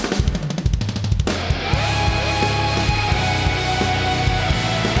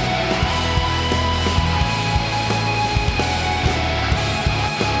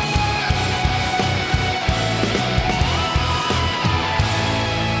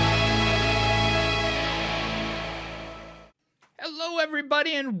Hello,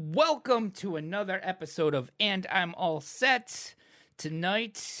 everybody, and welcome to another episode of And I'm All Set.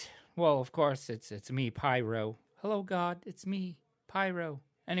 Tonight, well, of course, it's me, Pyro. Hello, God, it's me, Pyro.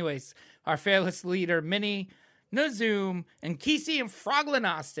 Anyways, our fearless leader, Minnie, Nazoom, and Kesey and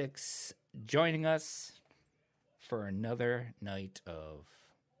Froglonostics joining us for another night of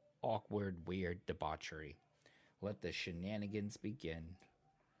awkward, weird debauchery. Let the shenanigans begin.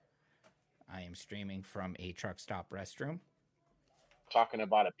 I am streaming from a truck stop restroom. Talking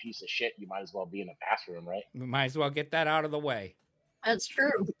about a piece of shit, you might as well be in a bathroom, right? We might as well get that out of the way. That's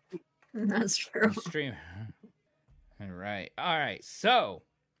true. That's true. Stream. All right. So,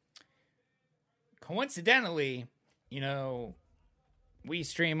 coincidentally, we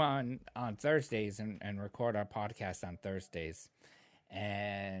stream on Thursdays and record our podcast on Thursdays.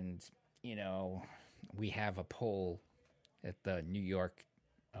 And, we have a poll at the New York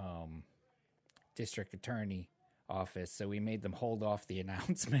District Attorney office, so we made them hold off the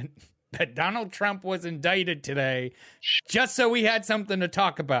announcement that Donald Trump was indicted today, just so we had something to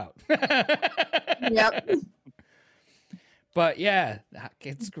talk about. Yep. But yeah,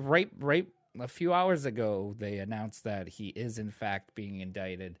 it's great. Right a few hours ago, they announced that he is in fact being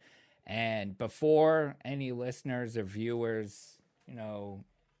indicted. And before any listeners or viewers,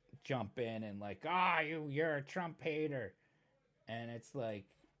 jump in and like, you're a Trump hater. And it's like,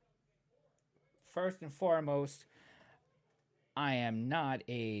 first and foremost, I am not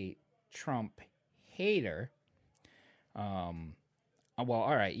a Trump hater. Well,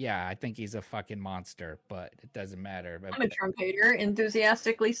 all right, yeah, I think he's a fucking monster, but it doesn't matter. I'm a Trump hater,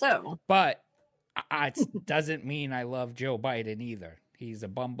 enthusiastically so. But it doesn't mean I love Joe Biden either. He's a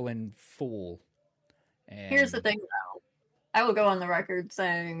bumbling fool. And here's the thing, though. I will go on the record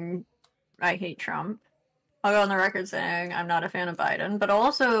saying I hate Trump. I'll go on the record saying I'm not a fan of Biden, but I'll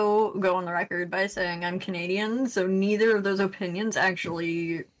also go on the record by saying I'm Canadian, so neither of those opinions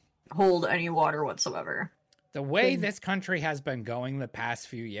actually hold any water whatsoever. The way this country has been going the past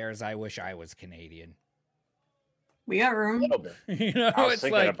few years, I wish I was Canadian. We got room. A little bit. I was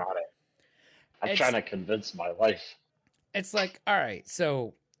thinking about it. I'm trying to convince my wife. It's like, all right,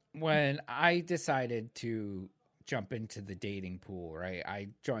 so when I decided to jump into the dating pool, right? I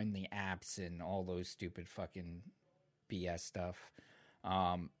joined the apps and all those stupid fucking BS stuff.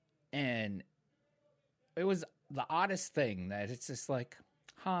 And it was the oddest thing that it's just like,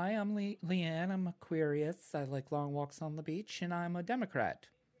 hi, I'm Leanne. I'm Aquarius. I like long walks on the beach and I'm a Democrat.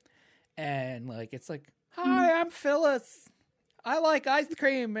 And like, it's like, hi, I'm Phyllis. I like ice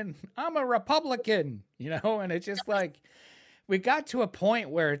cream and I'm a Republican, and it's just like, we got to a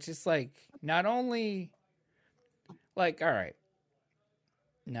point where it's just like, not only like, all right,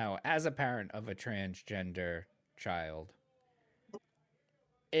 now as a parent of a transgender child,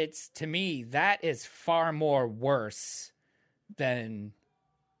 it's, to me, that is far more worse than,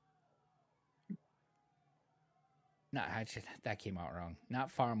 no, actually, that came out wrong.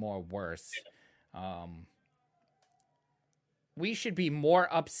 Not far more worse. We should be more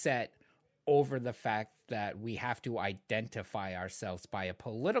upset over the fact that we have to identify ourselves by a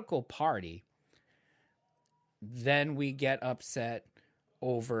political party than we get upset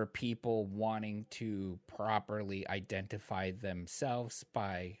over people wanting to properly identify themselves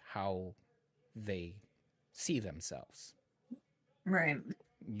by how they see themselves. Right.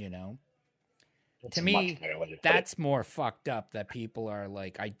 To me, that's more fucked up, that people are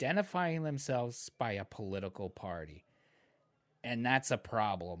like identifying themselves by a political party. And that's a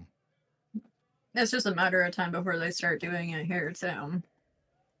problem. It's just a matter of time before they start doing it here, too.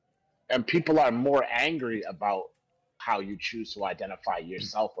 And people are more angry about how you choose to identify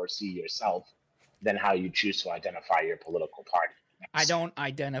yourself or see yourself than how you choose to identify your political party.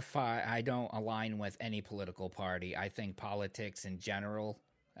 I don't align with any political party. I think politics in general,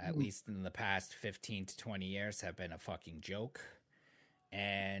 at least in the past 15 to 20 years, have been a fucking joke.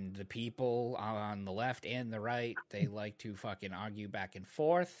 And the people on the left and the right, they like to fucking argue back and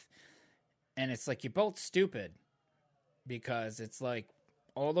forth. And it's like, you're both stupid. Because it's like,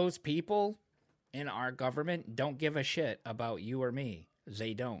 all those people in our government don't give a shit about you or me.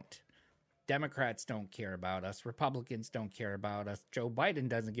 They don't. Democrats don't care about us. Republicans don't care about us. Joe Biden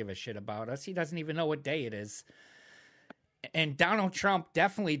doesn't give a shit about us. He doesn't even know what day it is. And Donald Trump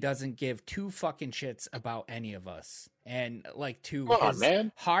definitely doesn't give two fucking shits about any of us. And like, to his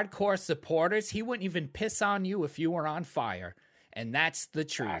hardcore supporters, he wouldn't even piss on you if you were on fire. And that's the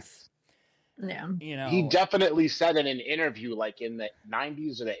truth. Yeah. He definitely said in an interview, like in the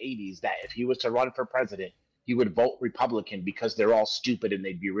 90s or the 80s, that if he was to run for president, he would vote Republican because they're all stupid and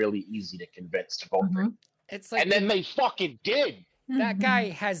they'd be really easy to convince to vote for him. It's like, and then they fucking did. That guy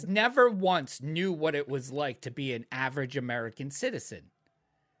has never once knew what it was like to be an average American citizen.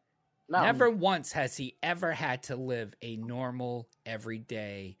 No. Never once has he ever had to live a normal,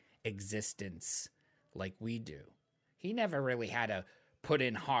 everyday existence like we do. He never really had to put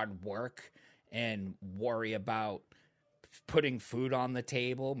in hard work and worry about putting food on the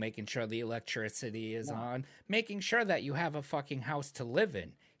table, making sure the electricity is on, making sure that you have a fucking house to live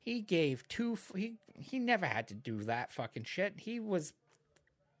in. He gave he never had to do that fucking shit. He was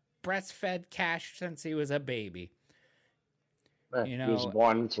breastfed cash since he was a baby. He was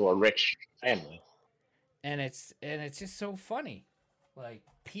born to a rich family. And it's just so funny. Like,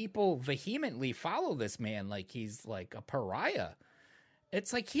 people vehemently follow this man like he's like a pariah.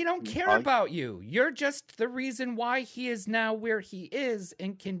 It's like, he don't care about you. You're just the reason why he is now where he is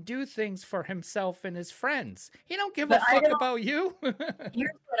and can do things for himself and his friends. He don't give a fuck about you.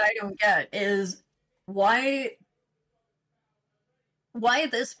 Here's what I don't get is why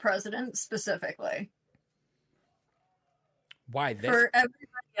this president specifically? Why this? For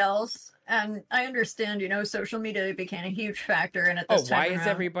everybody else, and I understand, social media became a huge factor in it this time why around. Is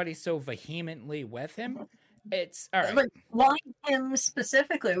everybody so vehemently with him? It's all right. Like, why him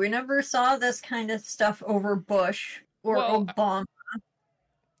specifically? We never saw this kind of stuff over Bush or Obama.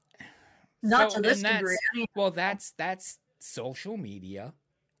 Not to this degree. Well, that's social media,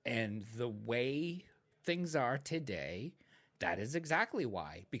 and the way things are today. That is exactly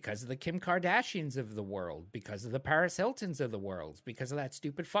why. Because of the Kim Kardashians of the world, because of the Paris Hiltons of the world, because of that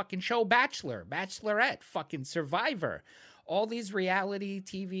stupid fucking show Bachelor, Bachelorette, fucking Survivor, all these reality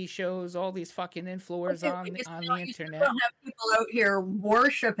TV shows, all these fucking influencers on the internet. You don't have people out here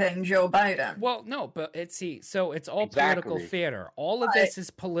worshiping Joe Biden. Well, no, but it's all political theater. All of this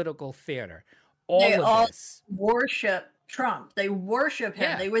is political theater. They all worship Trump. They worship him.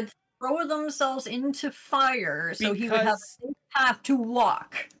 Yeah. They would throw themselves into fire so he would have a path to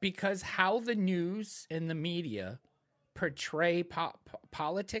walk. Because how the news and the media portray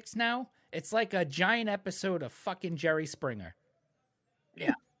politics now, it's like a giant episode of fucking Jerry Springer.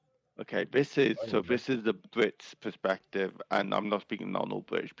 Yeah. Okay, this is the Brits' perspective, and I'm not speaking on all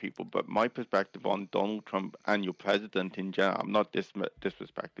British people, but my perspective on Donald Trump and your president in general. I'm not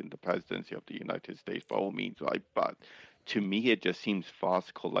disrespecting the presidency of the United States by all means, right? But to me, it just seems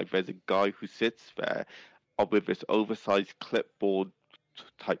farcical. Like, there's a guy who sits there with this oversized clipboard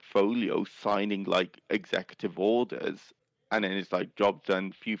type folio signing like executive orders, and then it's like, job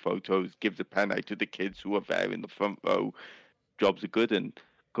done, few photos, gives a pen out to the kids who are there in the front row, jobs are good, and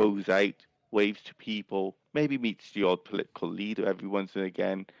goes out, waves to people, maybe meets the odd political leader every once and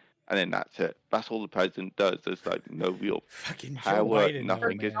again, and then that's it. That's all the president does. There's like no real fucking power, Joe Biden,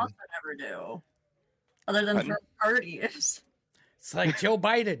 nothing. Never do. Other than for parties. It's like Joe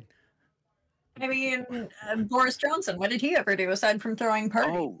Biden. I mean, Boris Johnson, what did he ever do aside from throwing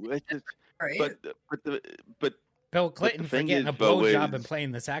parties? Oh, it's just, right? But Bill Clinton for getting a blowjob and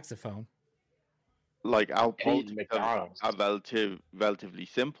playing the saxophone. Like, our politics are relatively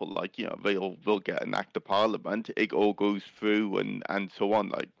simple. Like, they'll get an act of parliament, it all goes through and so on.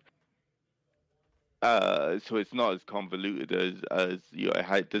 Like, so it's not as convoluted as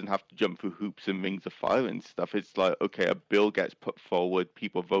it doesn't have to jump through hoops and rings of fire and stuff. It's like, okay, a bill gets put forward,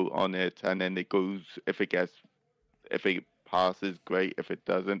 people vote on it, and then it goes. If it passes, great. If it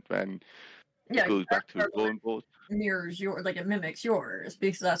doesn't, then it goes back to the drawing board. Mirrors it mimics yours,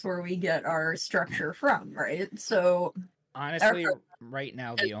 because that's where we get our structure from, right? So honestly, right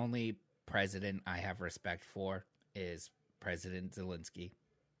now the only president I have respect for is President Zelensky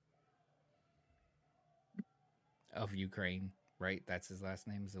of Ukraine, right? That's his last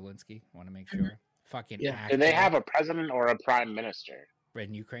name, Zelensky. Want to make sure. Mm-hmm. Fucking yeah. Do they have a president or a prime minister?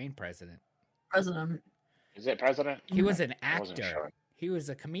 In Ukraine, president. President. Is it president? He was an actor. Sure. He was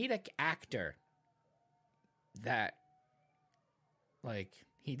a comedic actor that, like,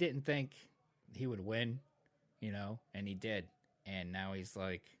 he didn't think he would win, and he did. And now he's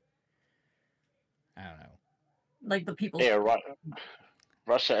like, I don't know. Like the people. Yeah,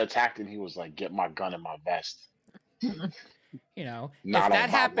 Russia attacked and he was like, get my gun in my vest. If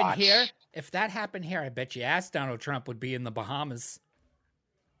that happened here, I bet you ass Donald Trump would be in the Bahamas.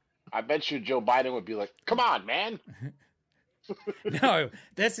 I bet you Joe Biden would be like, come on, man. No,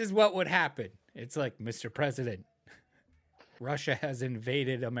 this is what would happen. It's like, Mr. President, Russia has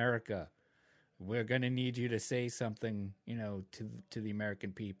invaded America. We're going to need you to say something, to the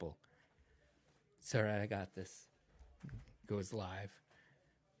American people. Sorry, I got this. Goes live.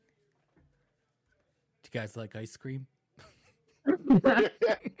 Do you guys like ice cream?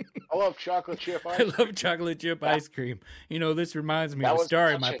 I love chocolate chip ice I love chocolate chip ice cream. You know, this reminds me That of a was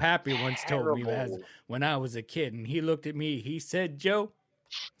story such my a pappy once told me terrible- when I was a kid, and he looked at me. He said, "Joe,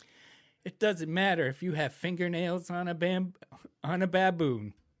 it doesn't matter if you have fingernails on a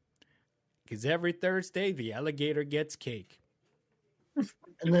baboon, because every Thursday the alligator gets cake."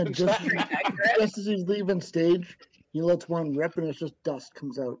 And then just as he's leaving stage, he lets one rip and it's just dust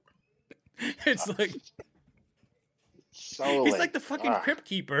comes out. It's like So he's like the fucking ah. crypt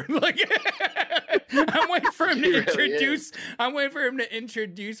keeper. Like I'm waiting for him He to really introduce. I'm waiting for him to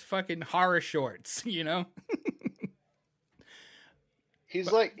introduce fucking horror shorts. You know.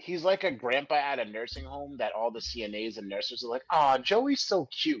 He's like a grandpa at a nursing home that all the CNAs and nurses are like, "Oh, Joey's so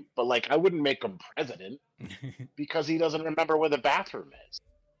cute," but like I wouldn't make him president because he doesn't remember where the bathroom is.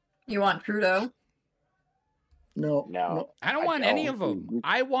 You want Trudeau? No. I don't want any of them.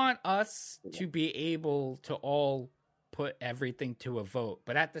 I want us to be able to all put everything to a vote.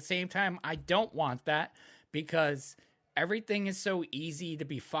 But at the same time, I don't want that because everything is so easy to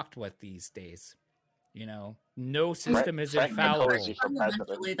be fucked with these days. You know, no system is infallible.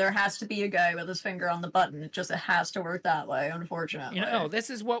 Fundamentally, there has to be a guy with his finger on the button. It has to work that way, unfortunately. You know, this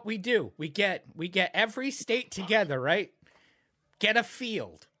is what we do. We get every state together, right? Get a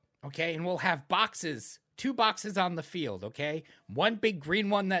field, okay? And we'll have boxes, 2 boxes on the field, okay? One big green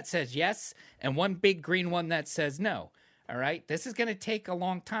one that says yes, and one big green one that says no. All right? This is going to take a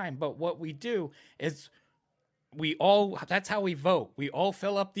long time, but what we do is that's how we vote. We all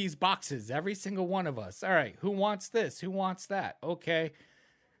fill up these boxes, every single one of us. All right, who wants this? Who wants that? Okay.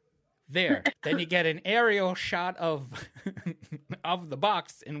 There. Then you get an aerial shot of the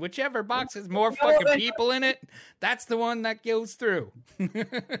box, and whichever box has more fucking people in it, that's the one that goes through. No, you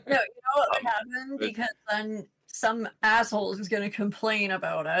know what would happen? Because then some asshole is going to complain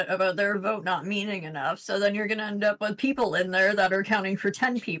about their vote not meaning enough. So then you're going to end up with people in there that are counting for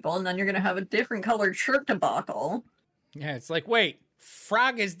 10 people, and then you're going to have a different colored shirt debacle. Yeah, it's like, wait,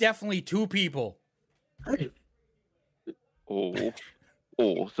 Frog is definitely 2 people.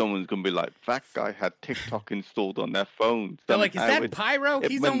 Or someone's going to be like, that guy had TikTok installed on their phone. They're like, is that Pyro?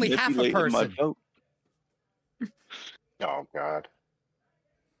 He's only half a person. Oh, God.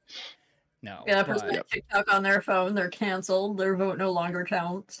 No. Yeah, person has TikTok on their phone, they're canceled, their vote no longer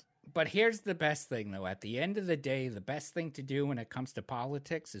counts. But here's the best thing, though. At the end of the day, the best thing to do when it comes to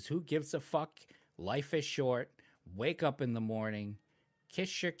politics is who gives a fuck? Life is short. Wake up in the morning,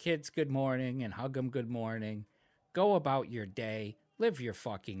 kiss your kids good morning, and hug them good morning. Go about your day. Live your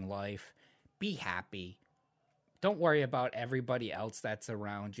fucking life. Be happy. Don't worry about everybody else that's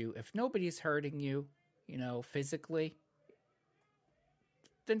around you. If nobody's hurting you, you know, physically,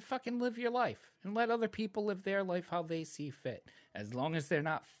 then fucking live your life and let other people live their life how they see fit, as long as they're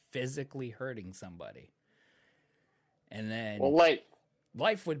not physically hurting somebody. And then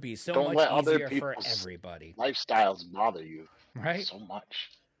life would be so much easier for everybody. Lifestyles bother you, right? So much.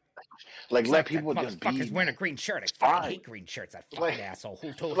 Like let people just be. Motherfucker's wearing a green shirt. I fucking hate green shirts. That fucking asshole.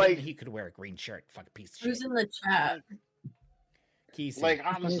 Who told him he could wear a green shirt? Fucking piece of shit. Who's in the chat? Keesey. Like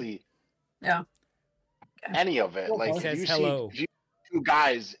honestly. Yeah. Any of it. Like says hello.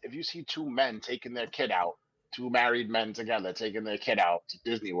 If you see 2 men taking their kid out, 2 married men together taking their kid out to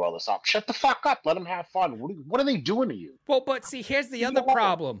Disney World or something, shut the fuck up. Let them have fun. What are they doing to you? Well, but see, here's the other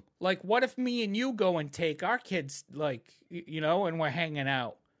problem. Like, what if me and you go and take our kids, like, you know, and we're hanging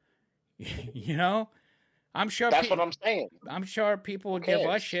out? You know? I'm sure that's what I'm saying. I'm sure people would give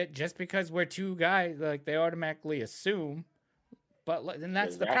us shit just because we're 2 guys. Like, they automatically assume. But then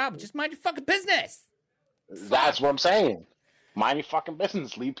that's the problem. Just mind your fucking business. That's what I'm saying. Mind your fucking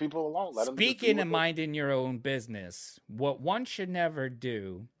business. Leave people alone. Let Speaking of minding your own business, what one should never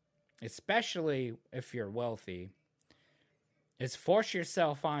do, especially if you're wealthy, is force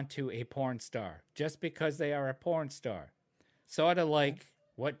yourself onto a porn star just because they are a porn star. Sort of like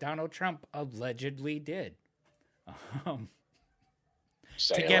what Donald Trump allegedly did. To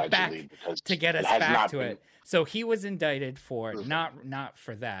get us back to it. So he was indicted for not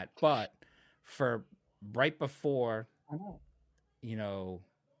for that, but for right before, you know,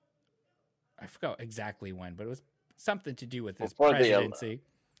 I forgot exactly when, but it was something to do with his presidency.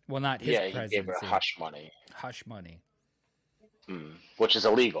 Well, not his presidency. He gave her hush money. Hush money. Which is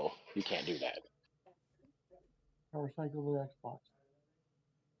illegal. You can't do that. Or recycle the Xbox.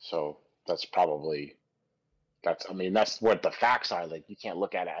 So that's what the facts are. Like you can't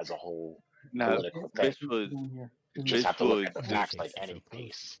look at it as a whole political thing. You just have to look at the facts like any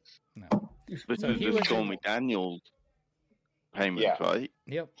case. No. This was the Stormy Daniels payment, right?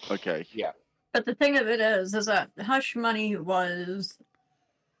 Yep. Okay. Yeah. But the thing of it is that hush money was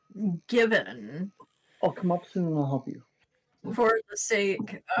given. I'll come up soon and I'll help you. for the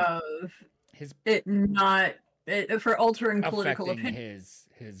sake of His it not for altering political affecting opinion,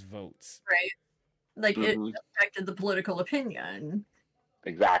 his votes. right? Like it Mhm. affected the political opinion.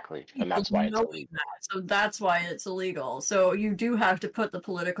 Exactly, and People that's why it's knowing illegal. that, so that's why it's illegal. So you do have to put the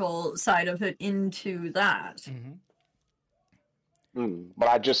political side of it into that. Mm-hmm. But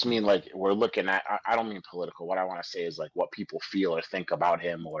I just mean like we're looking at. I don't mean political. What I want to say is like what people feel or think about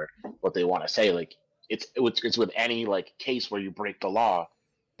him or what they want to say. Like it's with any like case where you break the law,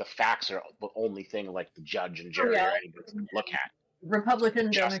 the facts are the only thing like the judge and jury yeah. or anybody can look at.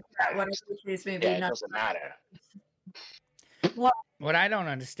 Republican, Just Democrat, whatever facts. the case may be. Yeah, it doesn't matter. What I don't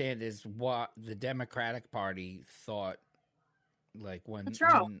understand is what the Democratic Party thought, like when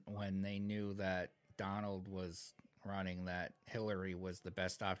they knew that Donald was running, that Hillary was the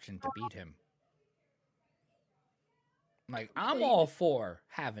best option to beat him. Like, I'm all for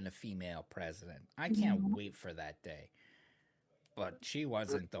having a female president. I can't wait for that day. But she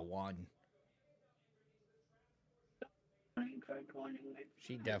wasn't the one.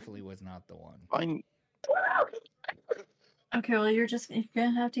 She definitely was not the one. I'm Okay, well, you're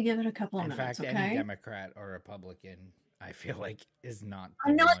gonna have to give it a couple of In minutes, fact, okay? any Democrat or Republican, I feel like, is not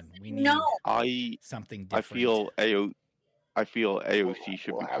I'm the not one. We need something different. I feel AOC should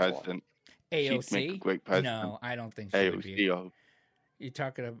be We'll have president. AOC? She'd make a great president. No, I don't think she would be. AOC, You're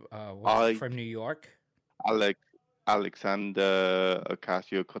talking about from New York? Alexander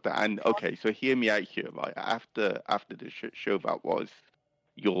Ocasio-Cortez. And okay, so hear me out here, right? After the show that was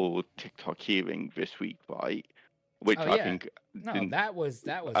your TikTok hearing this week, right? Which I think that was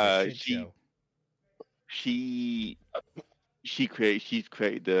a shit show. She's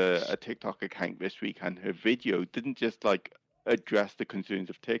created a TikTok account this week, and her video didn't just like address the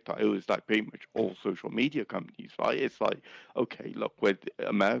concerns of TikTok. It was like pretty much all social media companies, right? It's like, okay, look,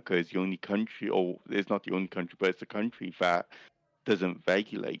 America is the only country, or it's not the only country, but it's a country that doesn't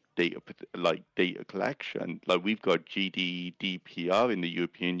regulate data collection. Like we've got GDPR in the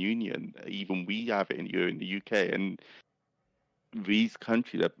European Union, even we have it here in the UK, and these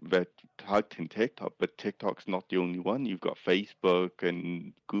countries that targeting TikTok, but TikTok's not the only one. You've got Facebook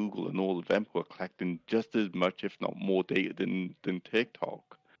and Google and all of them who are collecting just as much, if not more, data than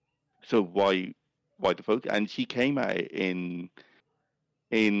TikTok. So why the focus? And she came at it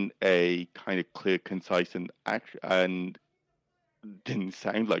in a kind of clear, concise, and didn't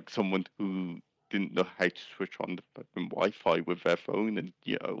sound like someone who didn't know how to switch on the fucking Wi-Fi with their phone and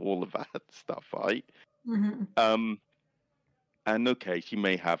all of that stuff, right? Mm-hmm. And okay, she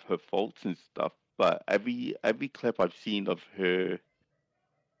may have her faults and stuff, but every clip I've seen of her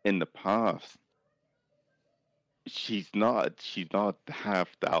in the past, she's not half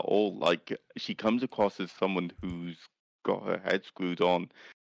that old. Like she comes across as someone who's got her head screwed on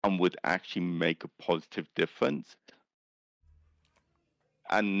and would actually make a positive difference.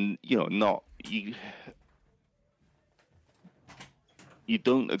 And not you. You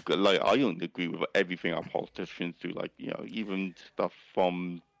don't like. I don't agree with everything our politicians do. Like even stuff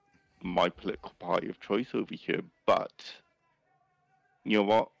from my political party of choice over here. But you know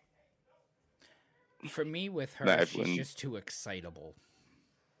what? For me, with her, she's just too excitable.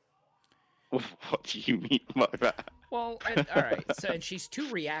 What do you mean by that? Well, all right. And she's too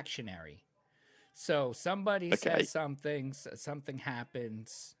reactionary. So somebody says something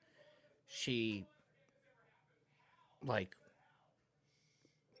happens. She like.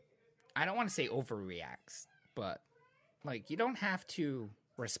 I don't want to say overreacts, but like you don't have to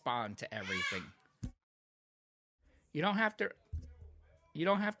respond to everything. You don't have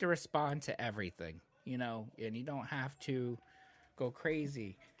to respond to everything, and you don't have to go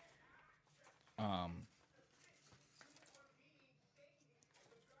crazy.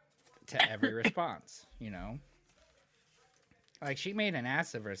 To every response, Like she made an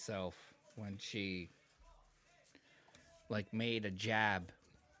ass of herself when she like made a jab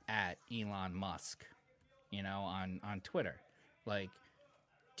at Elon Musk, on Twitter. Like,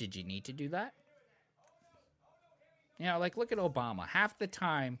 did you need to do that? Like look at Obama. Half the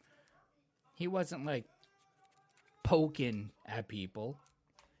time, he wasn't like poking at people.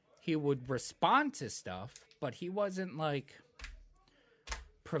 He would respond to stuff, but he wasn't like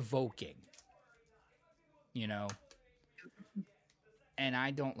provoking, And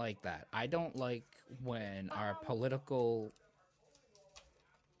I don't like that. I don't like when our political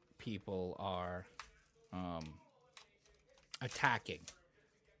people are attacking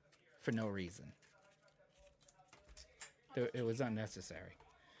for no reason. It was unnecessary.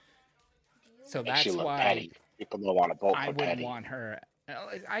 So that's why petty. People don't want to vote I for wouldn't petty. want her.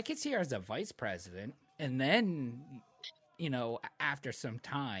 I could see her as a vice president, and then, after some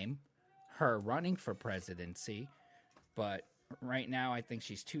time, her running for presidency. But right now, I think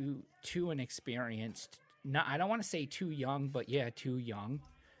she's too inexperienced. No, I don't want to say too young, but yeah, too young.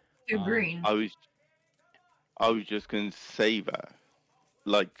 Too green. I was just gonna say that.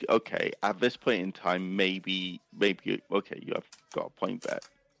 Like, okay, at this point in time, maybe, okay, you have got a point there.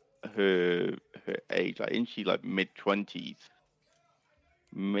 Her age, like, isn't she like mid-20s?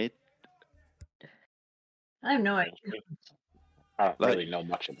 Mid, I have no idea. I don't like, really know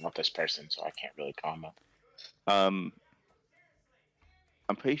much about this person, so I can't really comment. I'm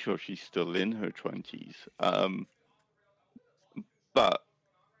pretty sure she's still in her 20s. But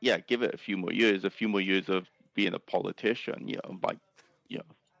yeah, give it a few more years of being a politician, you know, like, you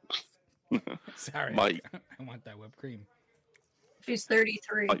know. Sorry, Mike. I want that whipped cream. She's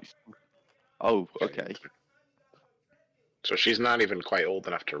 33. Oh, okay. So she's not even quite old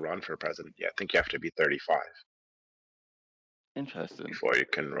enough to run for president yet. I think you have to be 35 Interesting. before you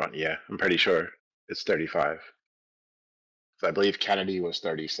can run. Yeah, I'm pretty sure it's 35. So I believe Kennedy was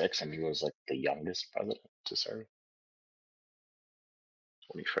 36, and he was like the youngest president to serve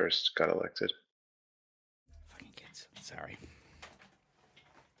when he first got elected. Fucking kids. Sorry.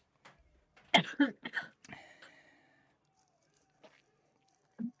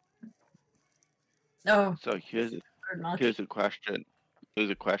 Oh, So here's a question. Here's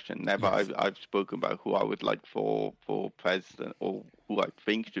a question. Never Yes. I've spoken about who I would like for president or who I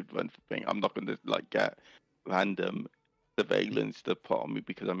think should run for thing. I'm not going to like get random surveillance to put on me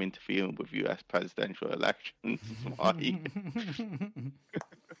because I'm interfering with U.S. presidential elections. Why?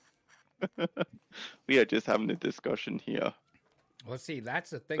 We are just having a discussion here. Well, see,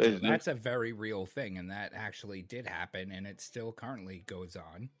 that's the thing. That's a very real thing, and that actually did happen, and it still currently goes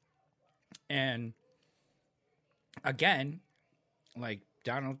on. And again, like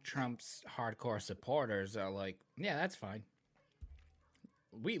Donald Trump's hardcore supporters are like, yeah, that's fine.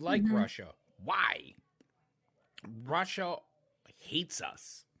 We like Russia. Why? Russia hates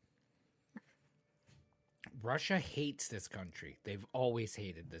us. Russia hates this country. They've always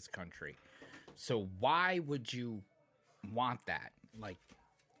hated this country. So why would you want that? Like,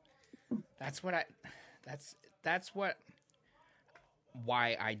 that's why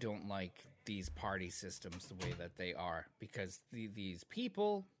I don't like these party systems the way that they are, because these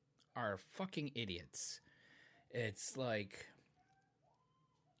people are fucking idiots. It's like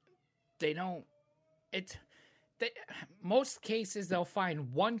most cases they'll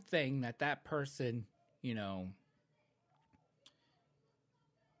find one thing that person, you know,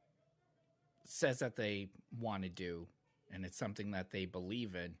 says that they want to do, and it's something that they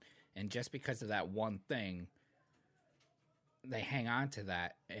believe in, and just because of that one thing, they hang on to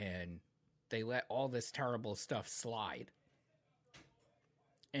that and they let all this terrible stuff slide.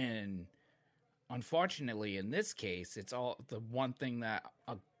 And unfortunately, in this case, it's all the one thing that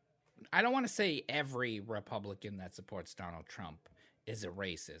I don't want to say every Republican that supports Donald Trump is a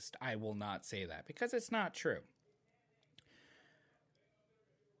racist. I will not say that because it's not true.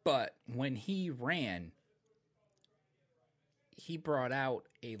 But when he ran, he brought out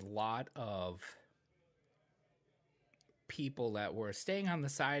a lot of people that were staying on the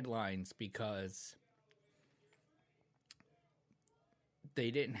sidelines because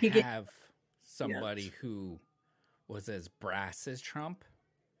they didn't have somebody who was as brass as Trump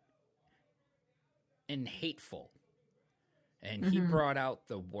and hateful. And he brought out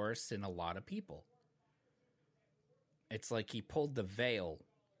the worst in a lot of people. It's like he pulled the veil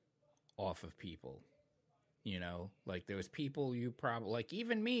off of people. You know, like there was people you probably, like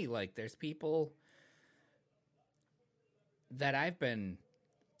even me, like there's people that I've been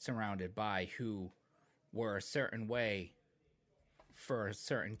surrounded by who were a certain way for a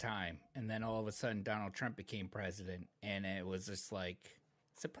certain time, and then all of a sudden Donald Trump became president, and it was just like,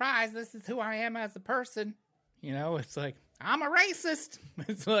 surprise, this is who I am as a person. You know, it's like, I'm a racist.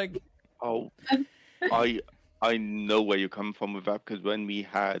 It's like, oh, I know where you're coming from with that, because when we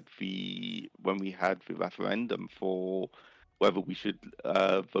had the referendum for whether we should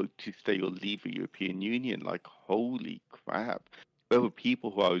vote to stay or leave the European Union, like, holy crap. There were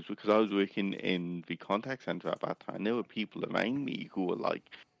people because I was working in the contact center at that time, there were people around me who were like,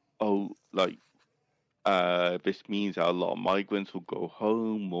 oh, like, this means that a lot of migrants will go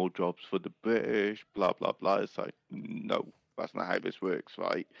home, more jobs for the British, blah, blah, blah. It's like, no, that's not how this works,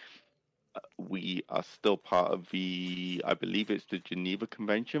 right? We are still part of I believe it's the Geneva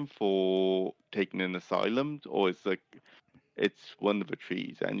Convention for taking an asylum, or it's one of the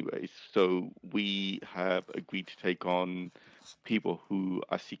treaties anyways. So we have agreed to take on people who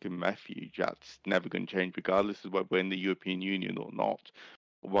are seeking refuge. That's never going to change, regardless of whether we're in the European Union or not.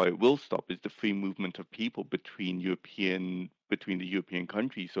 What it will stop is the free movement of people between the European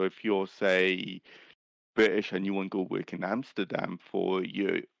countries. So if you're, say, British and you want to go work in Amsterdam for a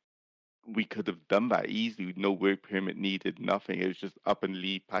year, we could have done that easily. No work permit needed, nothing. It was just up and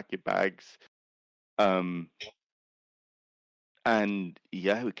leave, pack your bags. And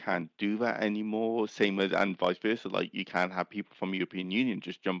yeah, we can't do that anymore. Same as, and vice versa. Like, you can't have people from European Union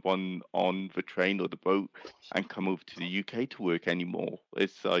just jump on the train or the boat and come over to the UK to work anymore.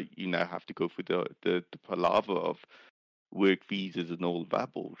 It's like you now have to go through the palaver of work visas and all of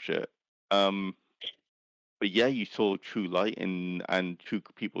that bullshit. But yeah, you saw true light and true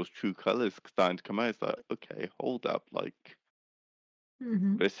people's true colors starting to come out. It's like, okay, hold up, like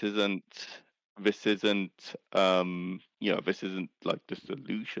this isn't this isn't like the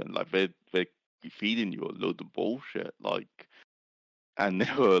solution. Like they're feeding you a load of bullshit. Like, and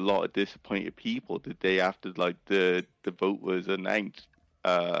there were a lot of disappointed people the day after like the vote was announced.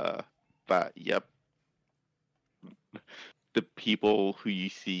 That yep, the people who you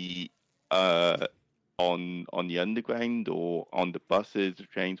see on the underground or on the buses, the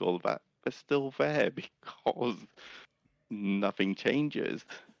trains, all of that, they're still there because nothing changes.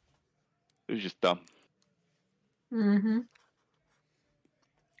 It was just dumb.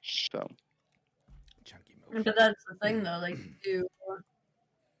 So, Chunky motion. But that's the thing, though. Like,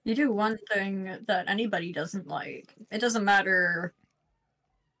 you do one thing that anybody doesn't like. It doesn't matter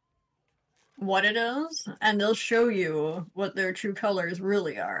what it is, and they'll show you what their true colors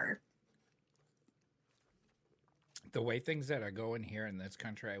really are. The way things that are going here in this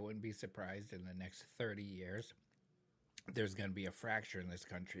country, I wouldn't be surprised in the next 30 years, there's going to be a fracture in this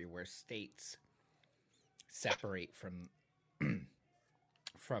country where states separate from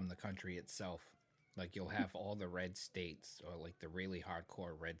the country itself. Like, you'll have all the red states, or like the really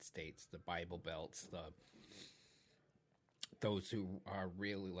hardcore red states, the Bible Belts, those who are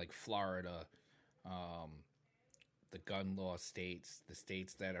really like Florida, the gun law states, the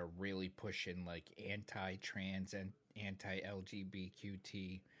states that are really pushing like anti-trans and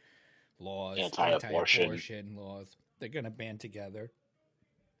anti-LGBTQ laws, anti-abortion laws. They're going to band together,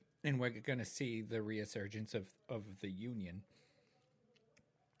 and we're going to see the resurgence of the union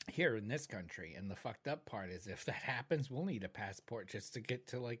here in this country. And the fucked up part is, if that happens, we'll need a passport just to get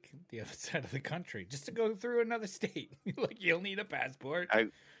to like the other side of the country, just to go through another state. Like, you'll need a passport.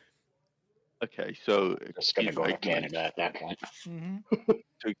 Okay, so it's gonna go to Canada at that point.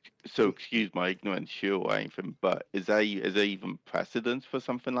 So excuse my ignorance, sure, or anything, but is there even precedence for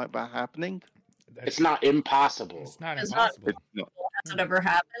something like that happening? It's not impossible. It's not impossible. Has it ever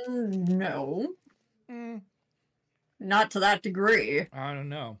happened? No. Not to that degree. I don't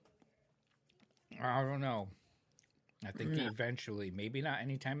know. I think eventually, maybe not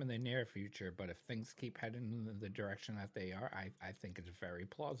anytime in the near future, but if things keep heading in the direction that they are, I think it's very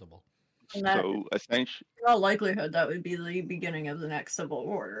plausible. So essentially, in all likelihood, that would be the beginning of the next civil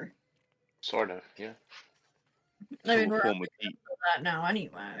war. Sort of, yeah. I mean, we're up to that now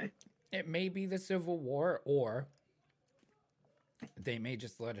anyway. It may be the Civil War, or they may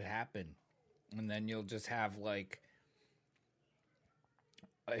just let it happen, and then you'll just have like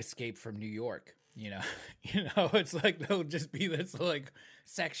Escape from New York. It's like there'll just be this like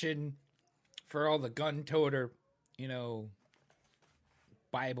section for all the gun toter,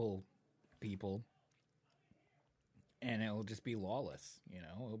 Bible people, and it'll just be lawless.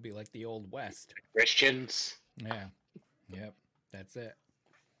 It'll be like the Old West. Christians. Yeah. Yep. That's it.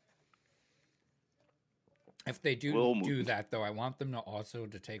 If they do that, though, I want them to also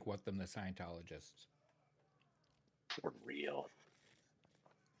to take with them the Scientologists. For real.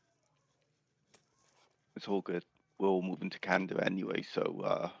 It's all good. We're all moving to Canada anyway,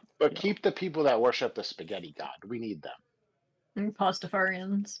 so but keep the people that worship the spaghetti god. We need them. And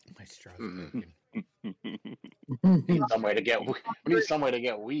Pastafarians. My straw's broken. We need some way to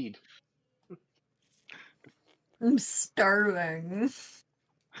get weed. I'm starving.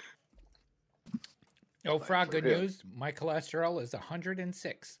 Oh, Frog, good news. My cholesterol is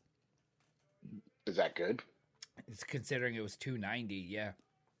 106. Is that good? It's considering it was 290, yeah.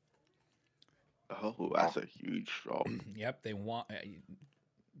 Oh, that's a huge drop. Yep, they want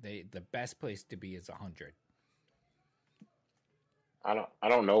the best place to be is 100. I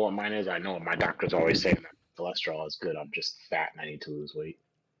don't know what mine is. I know my doctor's always saying that cholesterol is good. I'm just fat and I need to lose weight.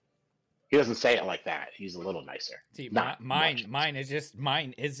 He doesn't say it like that. He's a little nicer. See,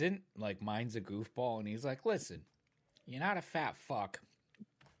 mine isn't like, mine's a goofball, and he's like, listen, you're not a fat fuck,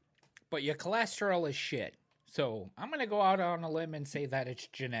 but your cholesterol is shit. So I'm gonna go out on a limb and say that it's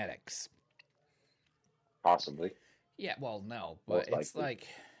genetics. Possibly. Yeah, well, no, but it's like,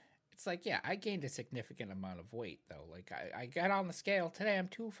 yeah, I gained a significant amount of weight, though. Like, I got on the scale today, I'm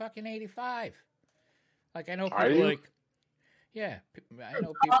 285. Like, I know people like, yeah, I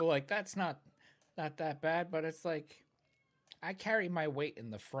know people like, that's not not that bad, but it's like I carry my weight in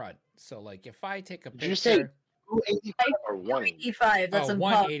the front. So like if I take a Did picture, you say 285 or 180? 85. That's oh, impossible.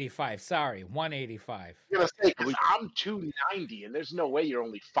 185. Sorry, 185. I'm gonna say because I'm 290, and there's no way you're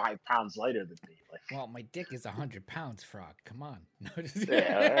only 5 pounds lighter than me. Like, Well, my dick is 100 pounds, Frog. Come on. No, just...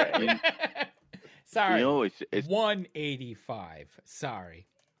 yeah, all right. Sorry. You know, it's 185. Sorry.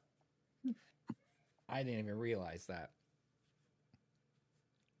 I didn't even realize that.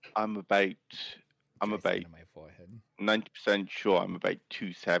 I'm about Try skin on my forehead. 90% sure I'm about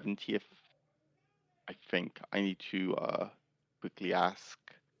 270. If I think I need to quickly ask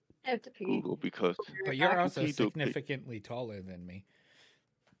I have to pee. Google because But you're also Okey-dokey. significantly taller than me.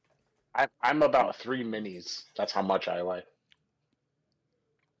 I'm about 3 minis. That's how much I weigh.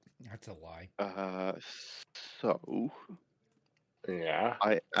 That's a lie. So Yeah.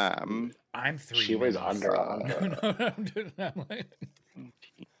 I am I'm 3 She weighs minis. under 100. I'm like...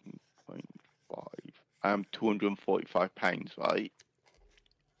 17.5. I am 245 pounds, right?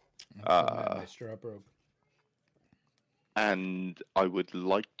 my straw broke. And I would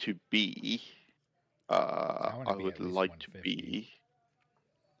like to be. wanna I be would at least like to 150. be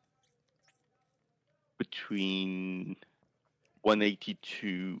between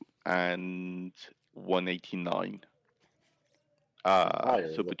 182 and 189. I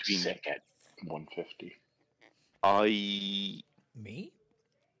So look between sick at 150. Me?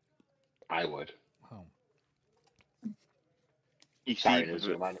 I would. Oh. You Sorry, see, it was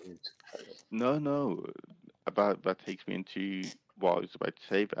reminding me. no. That takes me into what I was about to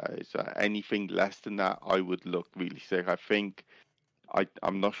say. There is anything less than that, I would look really sick. I think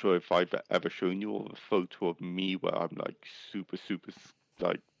I'm not sure if I've ever shown you a photo of me where I'm like super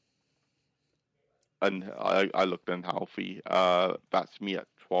like, and I looked unhealthy. That's me at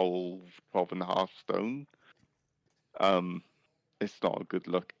 12 and a half stone. It's not a good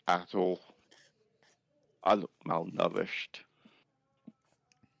look at all. I look malnourished.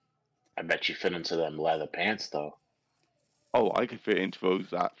 I bet you fit into them leather pants, though. Oh, I could fit into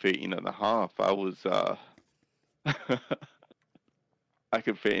those at 13 and a half. I was, I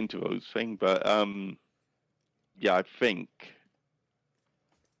could fit into those things, but, yeah, I think,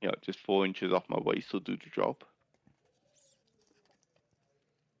 just 4 inches off my waist will do the job.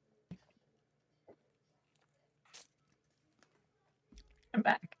 I'm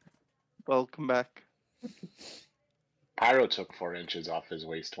back. Welcome back. Pyro took 4 inches off his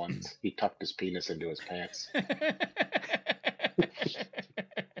waist once. He tucked his penis into his pants.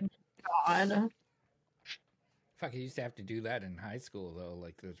 God. Fuck, I used to have to do that in high school, though.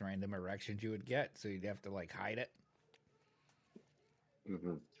 Like, those random erections you would get, so you'd have to, like, hide it.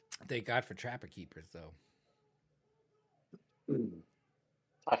 Mm-hmm. Thank God for trapper keepers, though.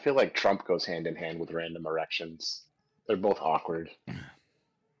 I feel like Trump goes hand in hand with random erections. They're both awkward.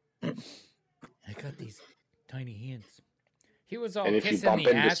 I got these tiny hands. He was all And if you kissing bump the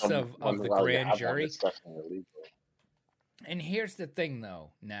into ass someone of the while you grand have one, jury. it's definitely illegal. And here's the thing,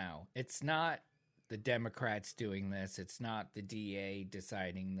 though, now. It's not the Democrats doing this. It's not the DA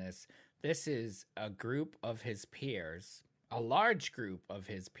deciding this. This is a group of his peers, a large group of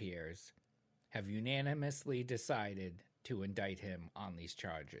his peers, have unanimously decided to indict him on these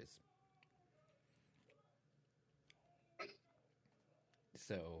charges.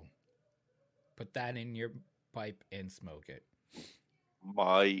 So, put that in your pipe and smoke it.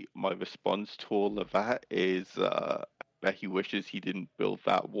 My response to all of that is that he wishes he didn't build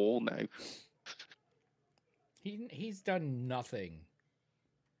that wall now. He's done nothing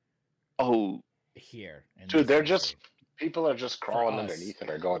Oh, here. Dude, people are just crawling underneath it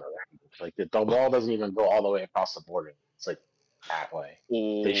or going around it. Like, the wall doesn't even go all the way across the border. It's like halfway.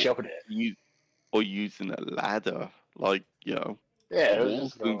 They showed it. Or using a ladder, like, Yeah, it was walls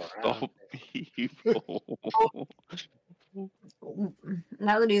just going don't around. stop people.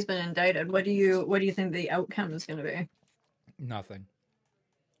 Now that he's been indicted, what do you think the outcome is going to be? Nothing.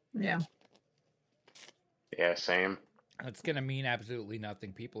 Yeah. Yeah, same. It's going to mean absolutely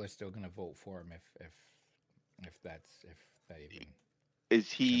nothing. People are still going to vote for him if that even.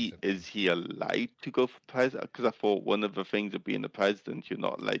 Is he allowed to go for president? Because I thought one of the things of being the president, you're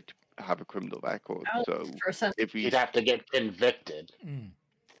not allowed to have a criminal record. So if he'd have to get convicted.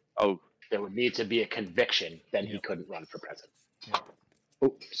 Oh, there would need to be a conviction. Then he couldn't run for president. Yep.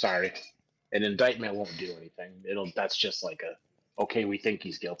 Oh, sorry. An indictment won't do anything. That's just like okay, we think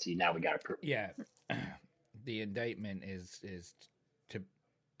he's guilty. Now we got to prove it. Yeah. The indictment is to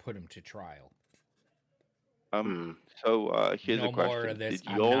put him to trial. So here's no a question. more of this.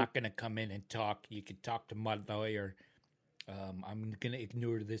 I'm not going to come in and talk. You can talk to my lawyer. I'm going to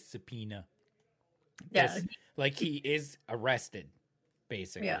ignore this subpoena. Yeah. Like, he is arrested,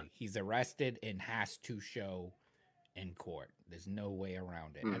 basically. Yeah. He's arrested and has to show in court. There's no way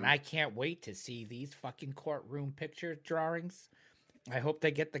around it. Mhm. And I can't wait to see these fucking courtroom picture drawings. I hope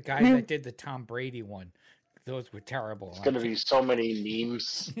they get the guy that did the Tom Brady one. Those were terrible. It's going to be so many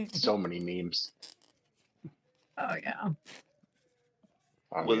memes. So many memes. Oh yeah.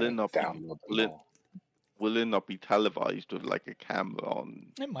 I'm Will gonna it not be- download will them it- all. Will it not be televised with like a camera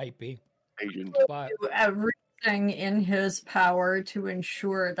on It might be. Asian? But Do everything in his power to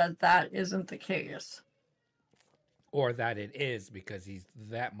ensure that that isn't the case. or that it is, because he's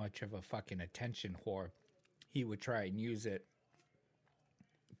that much of a fucking attention whore. He would try and use it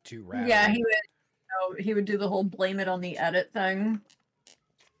to rally. Yeah, he would do the whole blame it on the edit thing.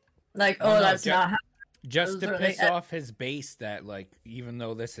 Like, Oh, oh, no, that's not how. just to Those are piss the- off his base that, like, even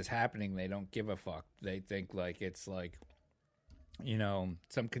though this is happening, they don't give a fuck. They think, like, it's, like, you know,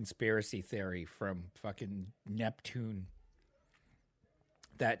 some conspiracy theory from fucking Neptune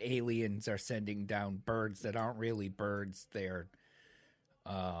that aliens are sending down birds that aren't really birds. They're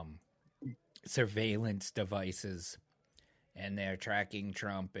surveillance devices. And they're tracking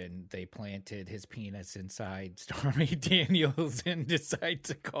Trump, and they planted his penis inside Stormy Daniels and decide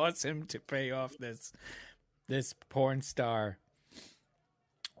to cause him to pay off this porn star,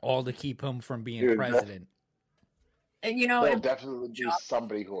 all to keep him from being Dude, president. You know, There'll it, definitely be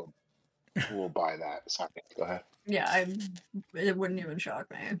somebody who will buy that. Sorry, go ahead. yeah, it wouldn't even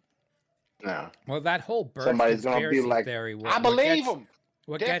shock me. No. Well, that whole bird Somebody's gonna be conspiracy like, theory. I believe gets, them.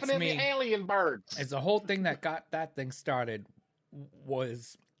 What gets Definitely me alien birds. is the whole thing that got that thing started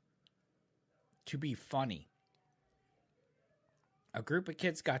was to be funny. A group of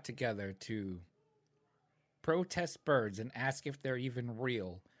kids got together to protest birds and ask if they're even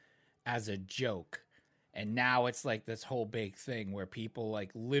real as a joke. And now it's like this whole big thing where people like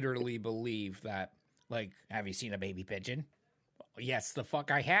literally believe that, like, have you seen a baby pigeon? Yes, the fuck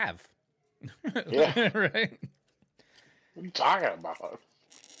I have. Yeah. Right? What are you talking about?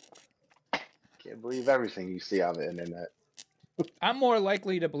 Can't believe everything you see on the internet. I'm more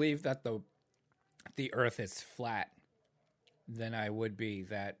likely to believe that the earth is flat than I would be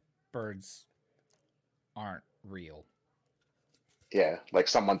that birds aren't real. Yeah, like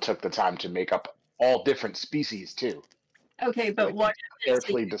someone took the time to make up all different species too. Okay, but Like, what if it's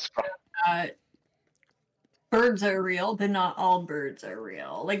Carefully described. birds are real, but not all birds are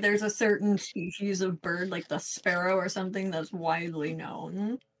real? Like, there's a certain species of bird, like the sparrow or something, that's widely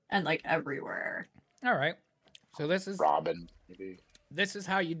known and like everywhere. All right. So this is Robin, maybe.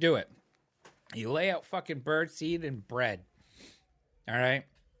 how you do it. You lay out fucking bird seed and bread. All right?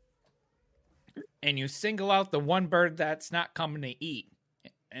 And you single out the one bird that's not coming to eat.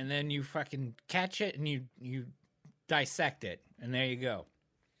 And then you fucking catch it and you dissect it. And there you go.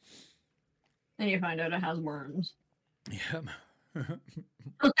 And you find out it has worms. Yep.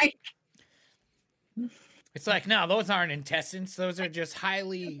 Like, It's like, no, those aren't intestines. Those are just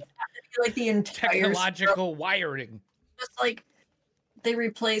highly like the entire technological wiring. just like they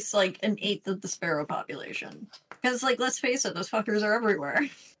replace like an eighth of the sparrow population. Because, like, let's face it, those fuckers are everywhere.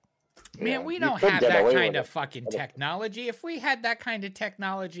 Man, Yeah, we you don't could have get that away kind with of it. fucking technology. If we had that kind of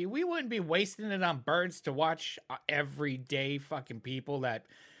technology, we wouldn't be wasting it on birds to watch everyday fucking people that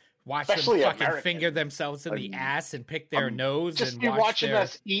watch Especially them fucking Americans. finger themselves in the Like, ass and pick their I'm nose Just and be watch watching their...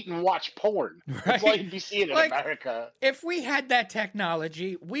 us eat and watch porn. Right? That's all you'd be seeing in Like, America. If we had that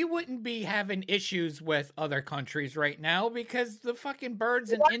technology, we wouldn't be having issues with other countries right now because the fucking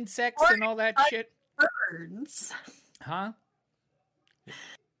birds and insects and all that shit. Birds. Huh?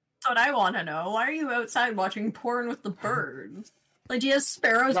 That's what I want to know. Why are you outside watching porn with the birds? Like, do you have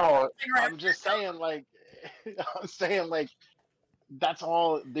sparrows? No, around I'm just saying, like, that's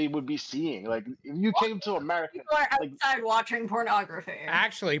all they would be seeing. Like, if you came to America, People are like, outside watching pornography.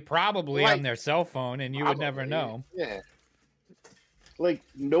 Actually, probably Like, on their cell phone, and you would never probably, know. Yeah. Like,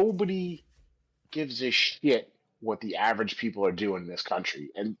 nobody gives a shit what the average people are doing in this country.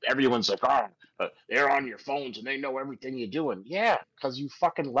 And everyone's like, oh, they're on your phones and they know everything you're doing. Yeah, because you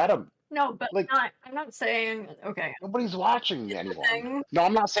fucking let them. No, but Like- I'm not saying, okay. Nobody's watching anyone. thing. No,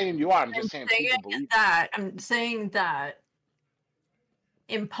 I'm not saying you are. I'm I'm just saying people believe. I'm saying that.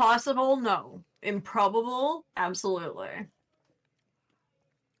 Impossible, no. Improbable, absolutely.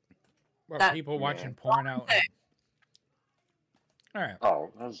 Well, That- people yeah. watching porn out. Okay. All right. Oh,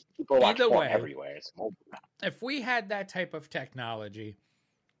 there's people watch Either porn way. everywhere. It's mobile. If we had that type of technology,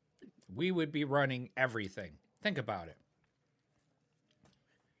 we would be running everything. Think about it.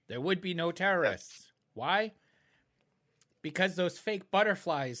 There would be no terrorists. Why? Because those fake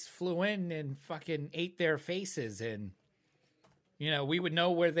butterflies flew in and fucking ate their faces, and we would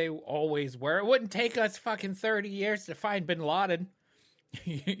know where they always were. It wouldn't take us fucking 30 years to find bin Laden.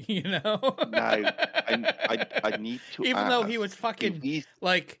 You know? Now, I need to Even though he was ask, fucking,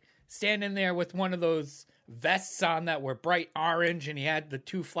 like, standing there with one of those vests on that were bright orange, and he had the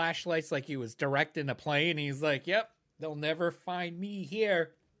 2 flashlights like he was directing a plane. He's like, yep, they'll never find me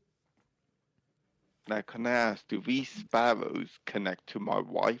here. Now, can I ask, do these sparrows connect to my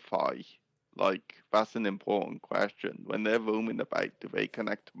Wi-Fi? Like, that's an important question. When they're roaming about, do they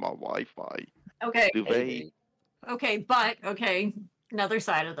connect to my Wi-Fi? Okay. Do they? Okay, another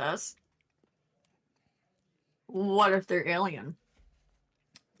side of this. What if they're alien?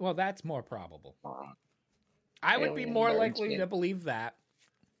 Well, that's more probable. Uh, I would be alien more birds, likely yeah. to believe that.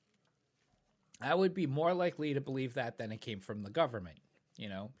 I would be more likely to believe that than it came from the government, you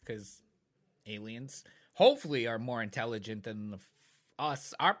know, because aliens hopefully are more intelligent than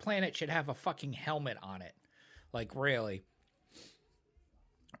us. Our planet should have a fucking helmet on it. Like, really.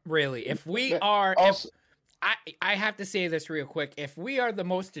 Really. If we are... Also, I have to say this real quick. If we are the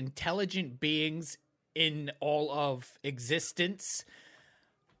most intelligent beings in all of existence...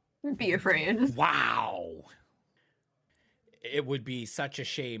 Be afraid. Wow. It would be such a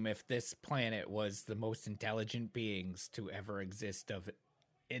shame if this planet was the most intelligent beings to ever exist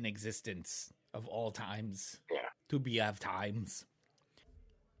in existence of all times. Yeah. To be of times.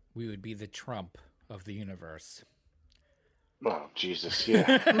 We would be the Trump of the universe. oh Jesus,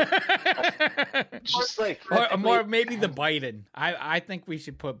 yeah. Just like Or more maybe the Biden. I think we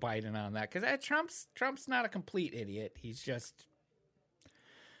should put Biden on that because Trump's not a complete idiot. He's just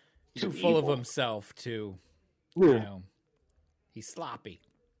He's too full evil. of himself to, Yeah. you know, he's sloppy.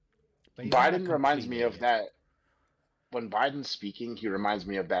 But he's not a Biden reminds complete me of idiot. that. When Biden's speaking, he reminds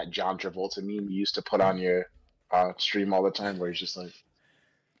me of that John Travolta meme you used to put on your stream all the time, where he's just like,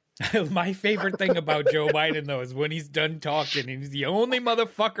 My favorite thing about Joe Biden, though, is when he's done talking and he's the only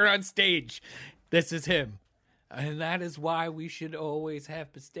motherfucker on stage. This is him. And that is why we should always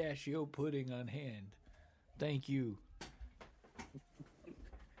have pistachio pudding on hand. Thank you.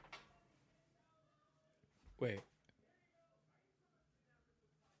 Wait.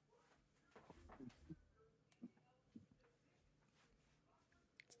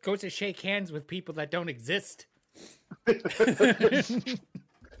 Go to shake hands with people that don't exist. just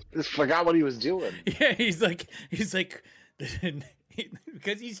forgot what he was doing. Yeah, he's like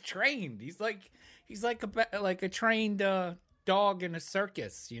because he's trained. He's like a trained dog in a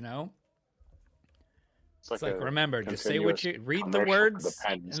circus, you know. It's like a remember, just say what you read the commercial for words the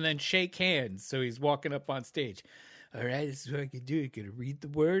Pens. and then shake hands. So he's walking up on stage. All right, this is what I can do. You gotta read the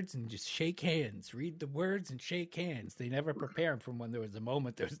words and just shake hands. Read the words and shake hands. They never prepare him from when there was a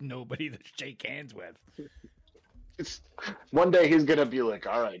moment there's nobody to shake hands with. One day he's gonna be like,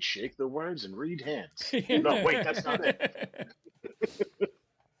 "All right, shake the words and read hands." No, wait, that's not it.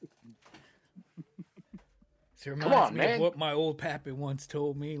 This reminds on, me man. of what my old pappy once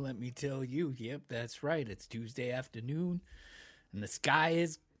told me. Let me tell you. Yep, that's right. It's Tuesday afternoon, and the sky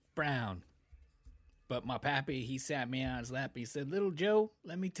is brown. But my pappy, he sat me on his lap. He said, "Little Joe,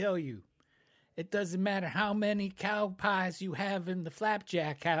 let me tell you, it doesn't matter how many cow pies you have in the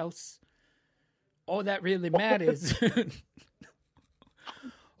flapjack house. All that really matters."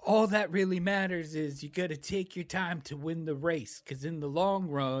 All that really matters is you got to take your time to win the race, because in the long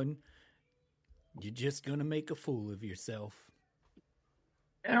run, you're just going to make a fool of yourself.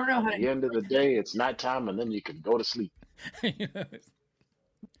 I don't know how At the end of the day, it's nighttime, and then you can go to sleep. You know,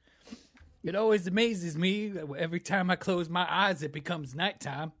 it always amazes me that every time I close my eyes, it becomes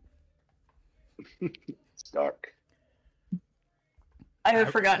nighttime. It's dark. I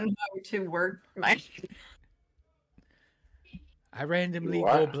have forgotten how to work my. I randomly You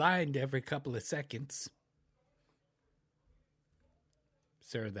go are? blind every couple of seconds.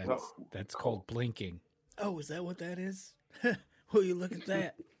 Sir, that's called blinking. Oh, is that what that is? Will you look at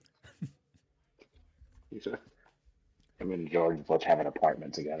that? Him and George both have an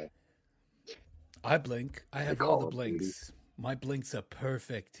apartment together. I blink. I have Call all the of Duty. blinks. My blinks are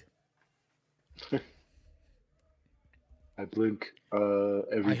perfect. I blink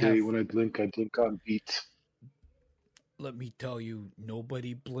every day. When I blink on beat. Let me tell you,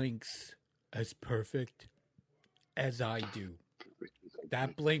 nobody blinks as perfect as I do.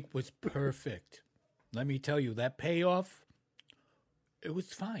 That blink was perfect. Let me tell you, that payoff, it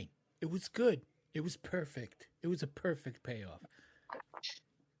was fine. It was good. It was perfect. It was a perfect payoff.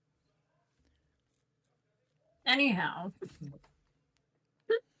 Anyhow,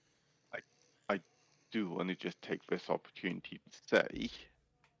 I do want to just take this opportunity to say,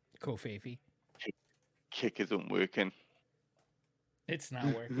 Kofafi. kick isn't working. It's not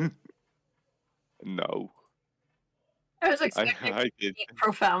working. No. I was expecting I a did. deep,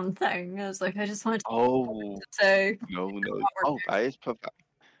 profound thing. I was like, I just wanted Oh, to say. no. we're Oh, that is profound.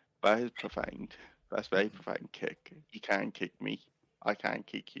 That is profound. That's very profound kick. You can't kick me. I can't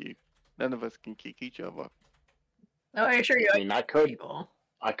kick you. None of us can kick each other. Oh, I assure you, I mean, I people.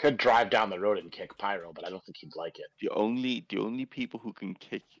 could drive down the road and kick Pyro, but I don't think he'd like it. The only people who can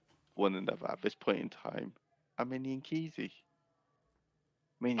kick one another at this point in time are Minnie and Keezy.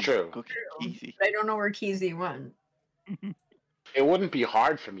 Minnie, True. go kick Keezy. I don't know where Keezy went. It wouldn't be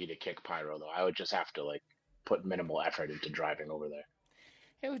hard for me to kick Pyro, though. I would just have to, like, put minimal effort into driving over there.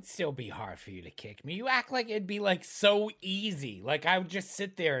 It would still be hard for you to kick me. You act like it'd be, like, so easy. Like, I would just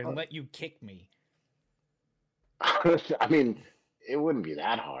sit there and let you kick me. I mean, it wouldn't be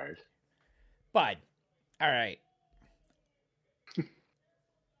that hard. Bud, all right.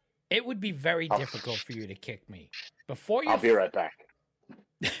 It would be very difficult for you to kick me. I'll be right back.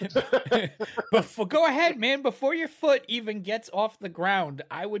 Go ahead, man. Before your foot even gets off the ground,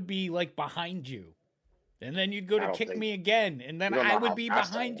 I would be like behind you. And then you'd go to kick me again, and then I would be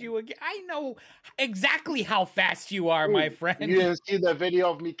behind you again. I know exactly how fast you are, my friend. You didn't see the video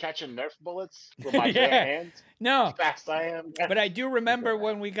of me catching Nerf bullets with my bare hands? No. How fast I am. But I do remember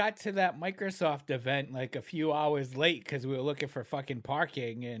when we got to that Microsoft event, like a few hours late, because we were looking for fucking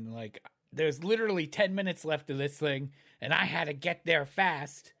parking, and like there's literally 10 minutes left of this thing, and I had to get there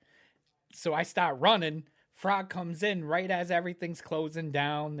fast. So I start running. Frog comes in right as everything's closing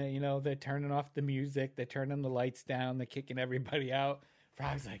down. They're turning off the music. They're turning the lights down. They're kicking everybody out.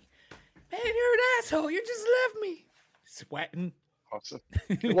 Frog's like, man, you're an asshole. You just left me. Sweating. Awesome.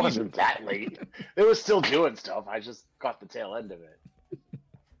 It wasn't that late. It was still doing stuff. I just caught the tail end of it.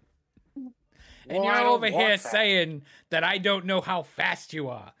 And you're over here saying that I don't know how fast you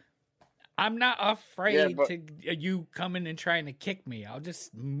are. I'm not afraid to you coming and trying to kick me. I'll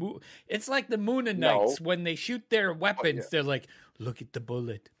just move. It's like the Moonanites when they shoot their weapons. They're like, look at the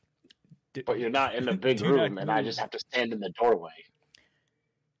bullet. But you're not in the big room, and I just have to stand in the doorway.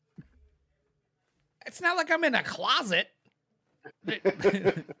 It's not like I'm in a closet.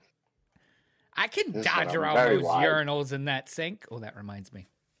 I can dodge around those urinals in that sink. Oh, that reminds me.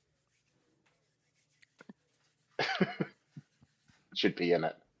 Should be in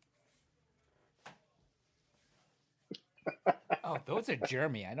it. Oh, those are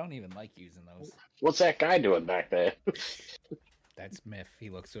germy. I don't even like using those. What's that guy doing back there? That's Miff. He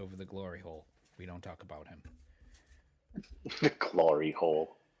looks over the glory hole. We don't talk about him. The glory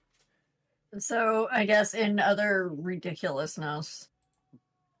hole. So, I guess in other ridiculousness,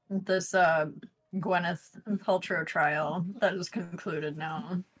 this Gwyneth Paltrow trial that is concluded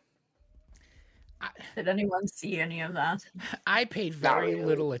now. Did anyone see any of that? I paid very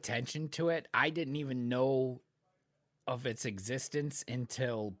little attention to it. I didn't even know of its existence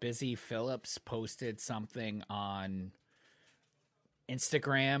until Busy Phillips posted something on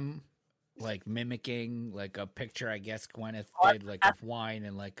Instagram, like mimicking like a picture I guess Gwyneth did, like of wine,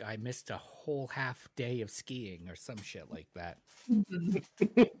 and like I missed a whole half day of skiing or some shit like that.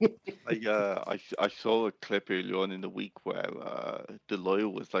 I saw a clip earlier on in the week where the lawyer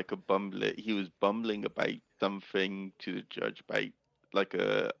was like he was bumbling about something to the judge about like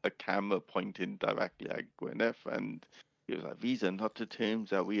a camera pointing directly at Gwyneth, and he was like, these are not the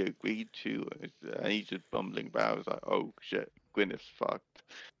terms that we agreed to, and he's just bumbling about. I was like, oh shit, Gwyneth's fucked.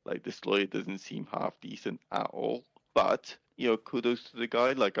 Like, this lawyer doesn't seem half decent at all. But, kudos to the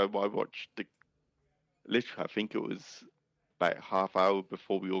guy. Like, I watched literally, I think it was about half hour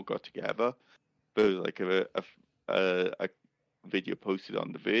before we all got together. But it was like a video posted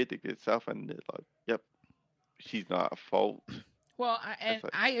on the verdict itself, and it's like, yep, she's not at fault. Well,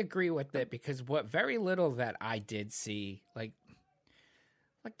 I agree with it, because what very little that I did see, like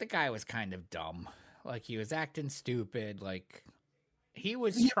the guy was kind of dumb. Like, he was acting stupid. Like, he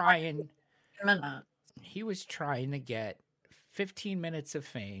was trying to get 15 minutes of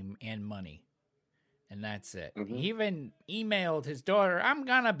fame and money. And that's it. Mm-hmm. He even emailed his daughter, I'm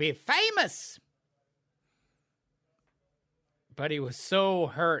gonna be famous. But he was so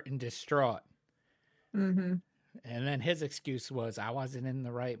hurt and distraught. Mm-hmm. And then his excuse was, I wasn't in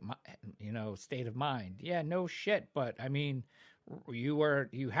the right, state of mind. Yeah, no shit. But I mean,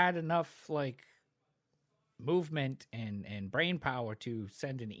 you had enough like movement and brain power to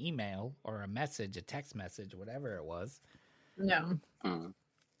send an email or a text message, whatever it was. No.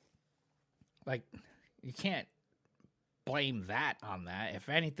 Like, you can't blame that on that. If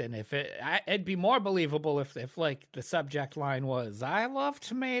anything, it'd be more believable if like the subject line was, I love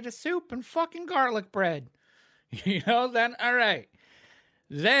tomato soup and fucking garlic bread. Then, all right.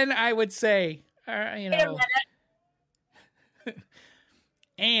 Then I would say,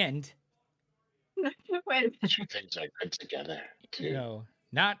 and Wait a minute. Two things are good together. Too. You know,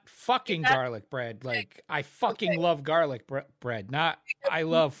 not fucking garlic bread. Like, I fucking love garlic bread. Not, I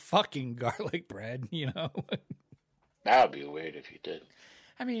love fucking garlic bread, you know? That would be weird if you did.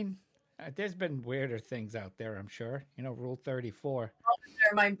 I mean, there's been weirder things out there, I'm sure. You know, Rule 34.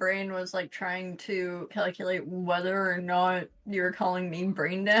 My brain was like trying to calculate whether or not you were calling me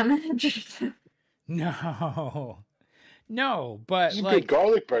brain damage. No. No, but This is like... good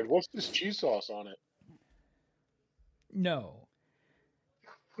garlic bread. What's this cheese sauce on it? No.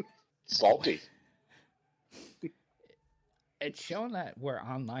 Salty. It's showing that we're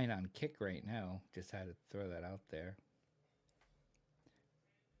online on Kick right now. Just had to throw that out there.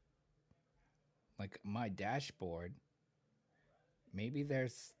 Like my dashboard. Maybe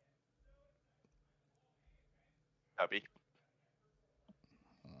there's... Happy.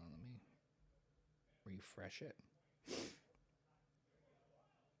 Hold on, let me refresh it.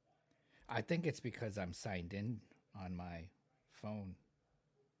 I think it's because I'm signed in on my phone.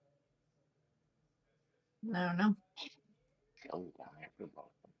 No. Code.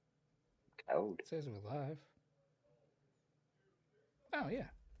 It says we're live. Oh, yeah.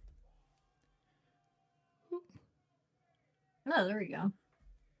 Oh, there we go.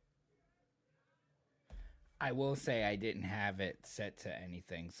 I will say I didn't have it set to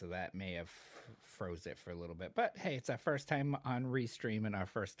anything, so that may have froze it for a little bit. But hey, it's our first time on Restream and our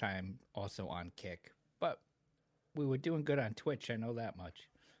first time also on Kick. But we were doing good on Twitch, I know that much.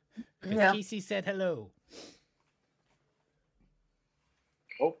 Yeah. Casey said hello.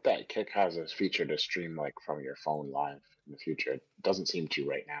 Hope that Kick has a feature to stream like from your phone live in the future. It doesn't seem to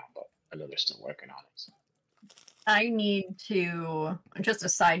right now, but I know they're still working on it. So. I need to, just a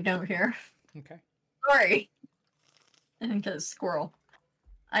side note here. Okay. Sorry. Because squirrel.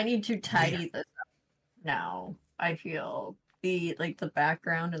 I need to tidy this up now. I feel the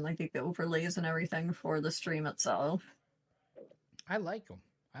background and the overlays and everything for the stream itself. I like them.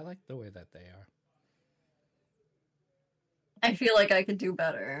 I like the way that they are. I feel like I could do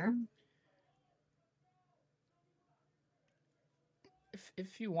better.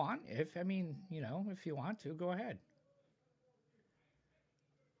 If you want, if you want to, go ahead.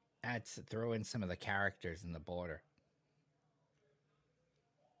 Throw in some of the characters in the border.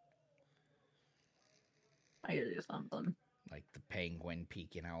 I gotta do something. Like the penguin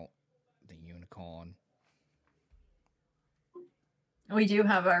peeking out, the unicorn. We do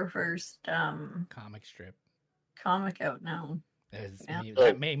have our first Comic strip. comic out now. Yeah.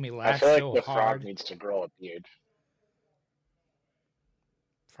 That made me laugh I feel like so the hard. frog needs to grow a beard.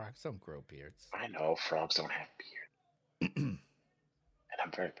 Frogs don't grow beards. I know frogs don't have beard, and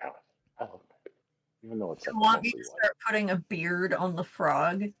I'm very proud of it. I love my beard, even though it's. You want me to start putting a beard on the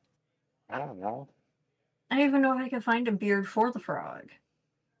frog? I don't know. I don't even know if I can find a beard for the frog.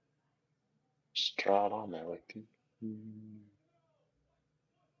 Just draw it on there, like.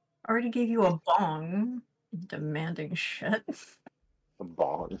 Already gave you a bong. Demanding shit. A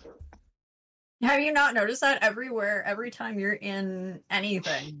bong. Have you not noticed that everywhere, every time you're in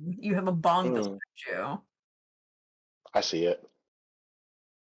anything, you have a bong beside you? I see it.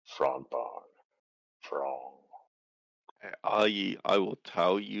 Frog bong. Frog. I will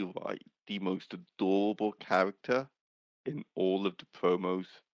tell you, right, the most adorable character in all of the promos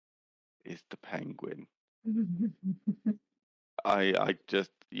is the penguin. I'm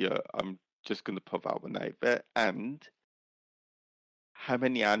just gonna put that one out there. And how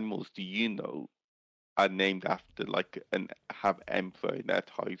many animals do you know are named after and have emperor in their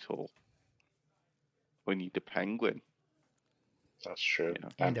title? We need the penguin. That's true. Yeah.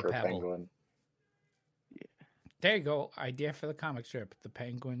 And Emperor a pebble. penguin. Yeah. There you go. Idea for the comic strip. The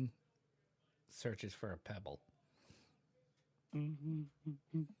penguin searches for a pebble. With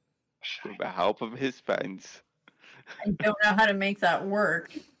the help of his friends. I don't know how to make that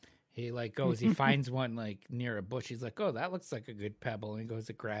work. He he finds one near a bush. He's like, oh, that looks like a good pebble. And he goes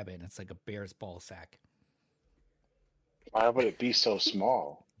to grab it. And it's like a bear's ball sack. Why would it be so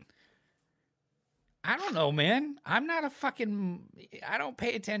small? I don't know, man. I'm not I don't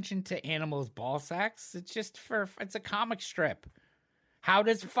pay attention to animals' ball sacks. It's just it's a comic strip. How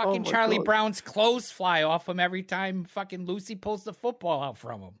does fucking Charlie Brown's clothes fly off him every time fucking Lucy pulls the football out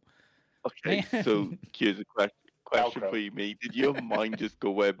from him? Okay, so here's a question for you, me. Did your mind just go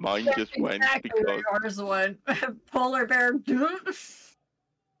where mine just went? Exactly where yours went. Polar bear.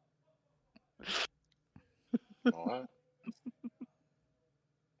 What?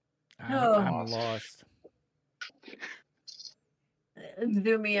 I'm lost.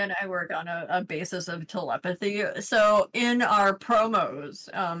 Zoomy and I work on a basis of telepathy. So in our promos,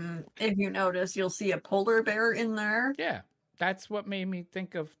 if you notice, you'll see a polar bear in there. Yeah. That's what made me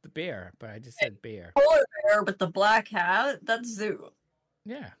think of the bear, but I just said bear. Polar bear with the black hat, that's Zoot.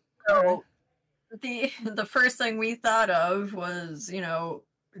 Yeah. So the first thing we thought of was,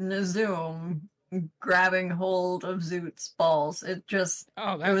 Nazoom grabbing hold of Zoot's balls. It was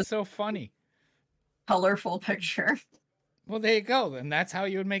so funny. Colorful picture. Well, there you go. And that's how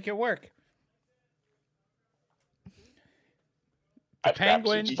you would make it work. The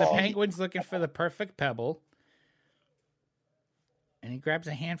penguin's looking for the perfect pebble. And he grabs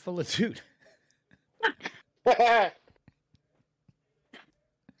a handful of Zoot.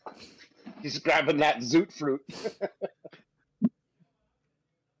 He's grabbing that Zoot fruit.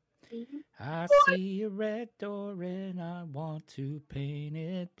 I see a red door and I want to paint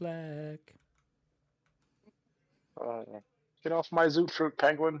it black. Get off my Zoot fruit,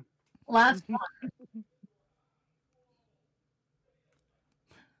 penguin. Last one.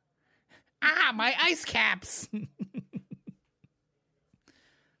 My ice caps.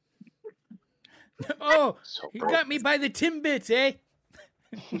 Oh, you got me by the Timbits, eh?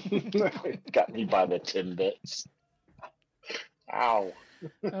 Got me by the Timbits. Ow.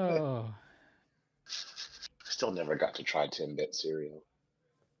 Oh. Still never got to try Timbit cereal.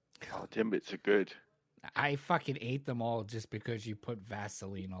 Oh, Timbits are good. I fucking ate them all just because you put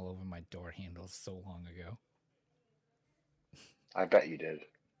Vaseline all over my door handles so long ago. I bet you did.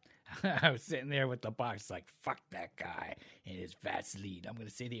 I was sitting there with the box like, fuck that guy and his Vaseline. I'm going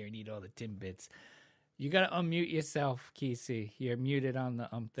to sit here and eat all the Timbits. You got to unmute yourself, Kesey. You're muted on the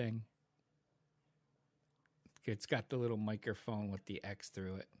thing. It's got the little microphone with the X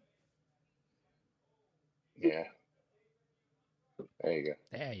through it. Yeah. There you go.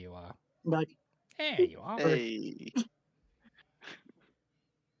 There you are. Back. There you are. Hey.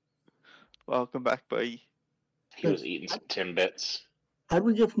 Welcome back, buddy. He was eating some Timbits. How'd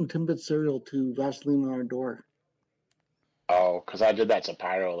we get from Timbit cereal to Vaseline on our door? Oh, because I did that to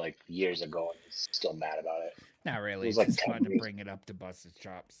Pyro like years ago and he's still mad about it. Not really. It was It's like just 10 fun to years. bring it up to Busted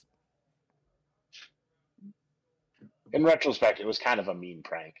Chops. In retrospect, it was kind of a mean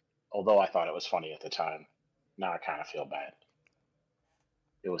prank, although I thought it was funny at the time. Now I kind of feel bad.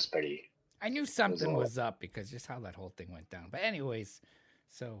 It was pretty. I knew something was up because just how that whole thing went down. But anyways,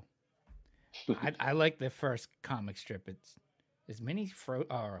 so I like the first comic strip. Is Minnie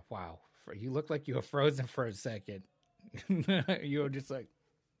oh, wow. You look like you were frozen for a second. You were just like...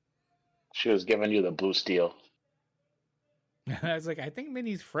 She was giving you the blue steel. I was like, I think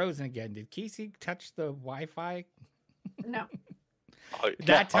Minnie's frozen again. Did Kesey touch the Wi-Fi? No.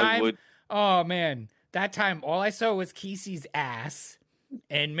 That time, oh man, that time all I saw was Kesey's ass,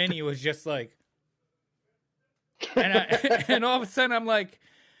 and Minnie was just like, and all of a sudden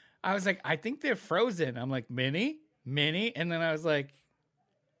I was like, I think they're frozen. I'm like, Minnie, and then I was like,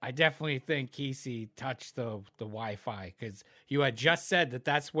 I definitely think Kesey touched the Wi-Fi because you had just said that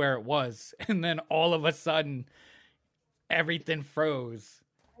that's where it was, and then all of a sudden, everything froze.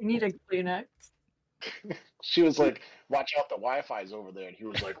 I need a Kleenex. She was like, watch out, the Wi-Fi's over there. And he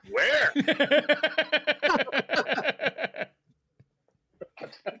was like, where?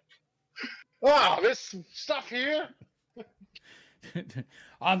 Oh, this stuff here?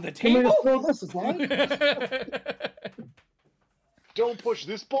 On the I'm table? gonna throw this aside. Don't push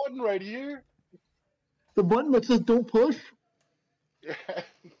this button right here. The button that says don't push.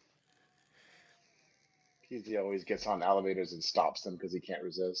 He always gets on elevators and stops them because he can't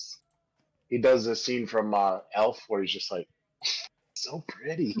resist. He does this scene from Elf where he's just like, so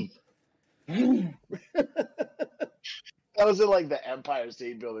pretty. That was in like the Empire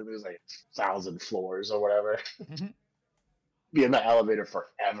State Building. There's like 1,000 floors or whatever. Mm-hmm. Be in the elevator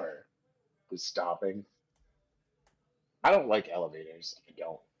forever. Just stopping. I don't like elevators. I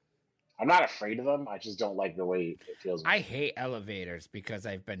don't. I'm not afraid of them. I just don't like the way it feels. I hate elevators because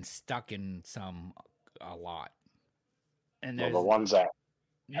I've been stuck in some a lot. And Well, there's the ones that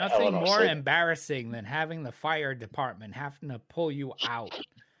nothing Eleanor more said. embarrassing than having the fire department having to pull you out.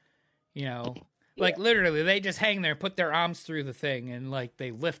 You know, like literally, they just hang there, put their arms through the thing, and like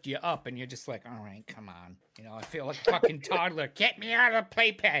they lift you up, and you're just like, all right, come on. You know, I feel like a fucking toddler. Get me out of the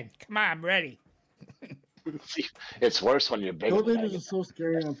playpen. Come on, I'm ready. It's worse when you're big. Elevators are so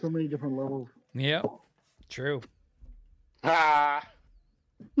scary on so many different levels. Yep, true. Ah,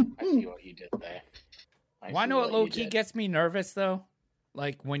 I see what you did there. Want to know what low key gets me nervous though?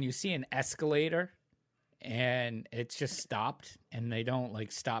 Like when you see an escalator and it's just stopped and they don't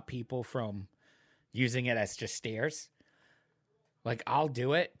like stop people from using it as just stairs. Like I'll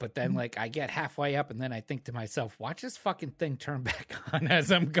do it, but then like I get halfway up and then I think to myself, watch this fucking thing turn back on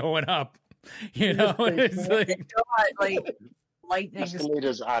as I'm going up. You know, it's like Lightning.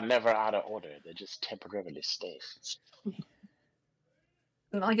 Escalators are never out of order. They're just temporarily safe.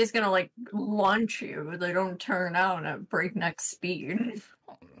 Like he's gonna like launch you. They don't turn out at breakneck speed.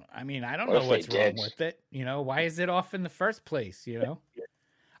 I mean, I don't What know if what's they wrong did? with it. You know, why is it off in the first place? You know.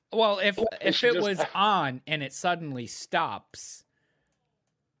 Well, if should it just- was on and it suddenly stops,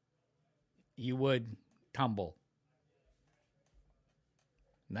 you would tumble.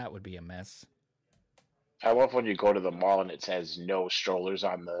 That would be a mess. I love when you go to the mall and it says no strollers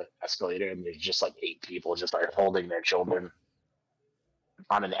on the escalator, and there's just like 8 people just like holding their children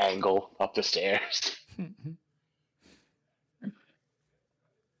on an angle up the stairs.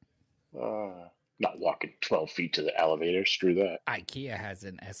 Not walking 12 feet to the elevator. Screw that. IKEA has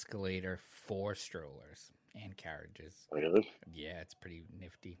an escalator for strollers and carriages. Really? Yeah, it's pretty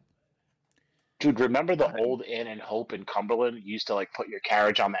nifty. Dude, remember the old Inn and Hope in Cumberland? You used to like put your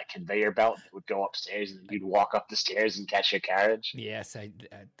carriage on that conveyor belt. It would go upstairs, and then you'd walk up the stairs and catch your carriage. Yes,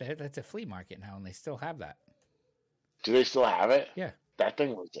 that's a flea market now, and they still have that. Do they still have it? Yeah. That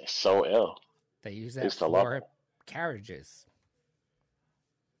thing was just so ill. They use I that used to love for it. carriages.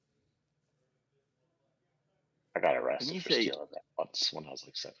 I got When arrested you for say- stealing that once when I was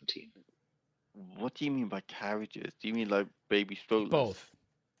like 17. What do you mean by carriages? Do you mean like baby strollers?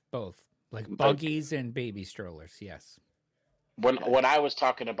 Both. Like Like- buggies and baby strollers, yes. What I was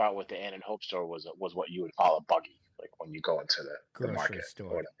talking about with the Ann and Hope store was what you would call a buggy, like when you go into the Grocery market or store,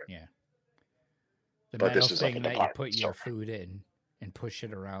 whatever. yeah. The But this metal is like a thing that you department put your store. food in and push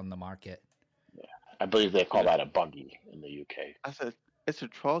it around the market. I believe they call that a buggy in the UK. It's a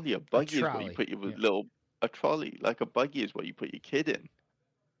trolley. A buggy is what trolley, you put your yeah. little. A trolley, like a buggy, is what you put your kid in.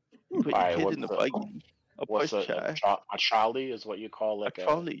 You put your Alright, kid what's in the the- buggy. A What's pushchair. a trolley is what you call like A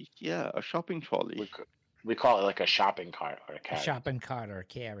trolley. Yeah, a shopping trolley. we call it like a shopping cart or a A carriage. shopping cart or a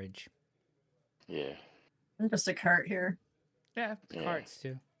carriage. Yeah. Just a cart here. Yeah, Yeah. carts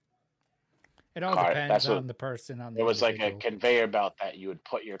too. It all Cart, depends that's what- on the person, on the There was like a individual. conveyor belt that you would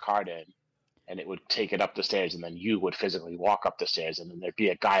put your cart in, and it would take it up the stairs, and then you would physically walk up the stairs, and then there'd be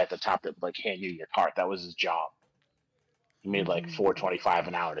a guy at the top that would like hand you your cart. That was his job. He made like $4.25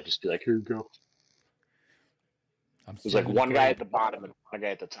 an hour to just be like, here you go. I'm It was like still one guy great. at the bottom and one guy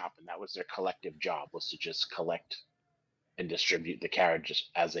at the top, and that was their collective job, was to just collect and distribute the carriages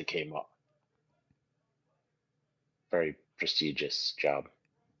as they came up. Very prestigious job.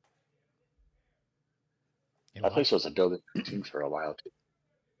 It That place was. was a building too for a while too.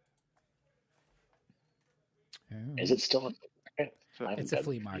 Oh. Is it still? So- It's a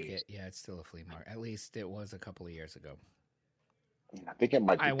flea market. Yeah, it's still a flea market. At least it was a couple of years ago. I think it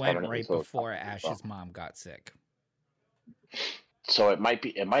might be. I went permanently right closed. before Ash's mom got sick. So it might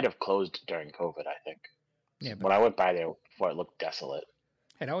be. It might have closed during COVID. I think. Yeah, but When I went by there before, it looked desolate.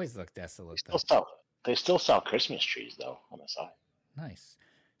 it always looked desolate They though. still sell. They still sell Christmas trees though on the side. Nice.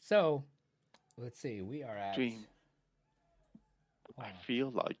 So, let's see. We are at. Dream. Wow.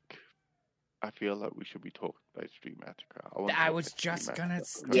 I feel like we should be talking about stream etiquette. I was just gonna.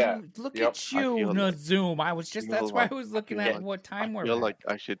 Yeah. Look Yep. at you, feel like- Zoom. I was just. feel That's why like- I was looking I at feel what time we're I feel at. like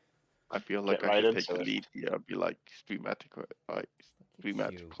I should. I feel like Get I right should take into the it. lead here. I'd be like stream etiquette, like stream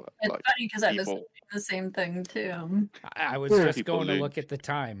at you. etiquette. It's Like funny because I was people. thinking the same thing too. I was Yeah. just People going to lose. look at the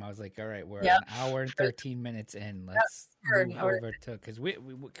time. I was like, all right, we're Yep. an hour and 13 minutes in. Let's we're an move hour. over to, because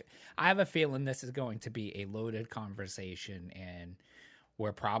I have a feeling this is going to be a loaded conversation, and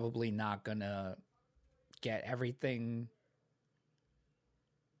we're probably not going to get everything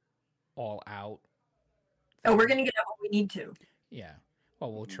all out. Oh, we're gonna get out what we need to. Yeah.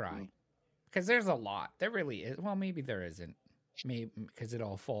 Well, we'll try. Mhm. Because there's a lot. There really is. Well, maybe there isn't. Maybe because it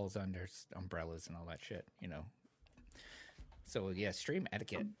all falls under umbrellas and all that shit, you know. So, yeah, stream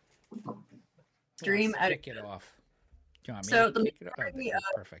etiquette. Stream Let's kick etiquette. it off. Do you want me So to the kick it off? Oh, majority that's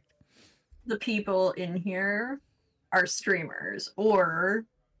perfect. The people in here are streamers or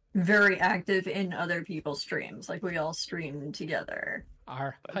very active in other people's streams. Like we all stream together.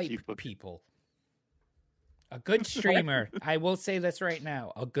 Our Thank you hype for- people. A good streamer, I will say this right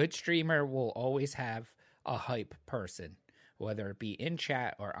now, a good streamer will always have a hype person, whether it be in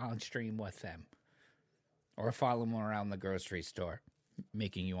chat or on stream with them, or follow them around the grocery store,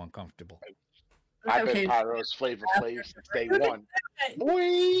 making you uncomfortable. I've Okay. been Pyro's Flavor Flav since day one.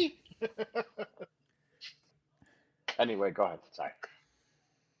 Boy. Anyway, go ahead. Sorry.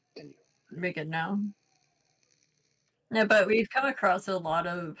 Continue. Make it now. Yeah, but we've come across a lot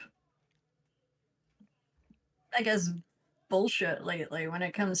of, I guess, bullshit lately when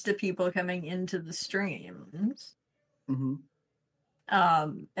it comes to people coming into the streams. Hmm.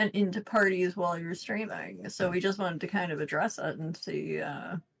 And into parties while you're streaming. So we just wanted to kind of address it and see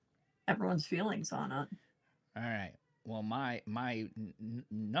everyone's feelings on it. All right. Well, my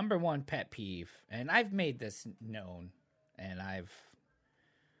number one pet peeve, and I've made this known, and I've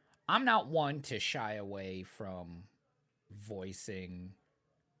I'm not one to shy away from voicing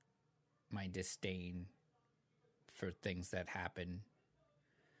my disdain for things that happen.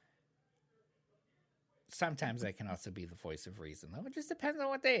 Sometimes I can also be the voice of reason, though. It just depends on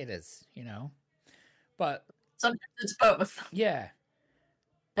what day it is, you know? But sometimes it's both. Yeah.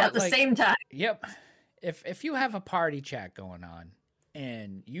 At the same time. Yep. If you have a party chat going on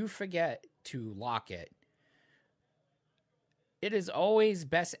and you forget to lock it, it is always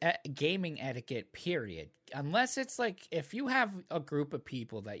best gaming etiquette, period. Unless it's like, if you have a group of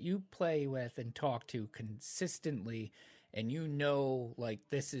people that you play with and talk to consistently, and you know, like,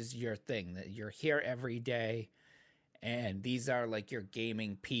 this is your thing, that you're here every day, and these are, like, your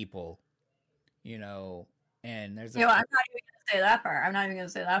gaming people, you know, and there's I'm not even going to say that part. I'm not even going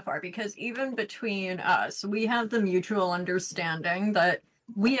to say that part, because even between us, we have the mutual understanding that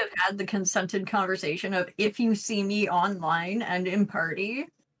we have had the consented conversation of, if you see me online and in party,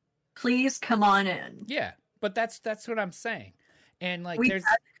 please come on in. Yeah, but that's what I'm saying. And like, there's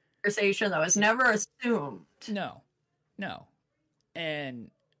had a conversation that was never assumed. No.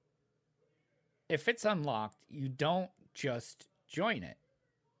 And if it's unlocked, you don't just join it.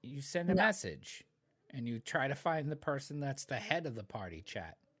 You send a message and you try to find the person that's the head of the party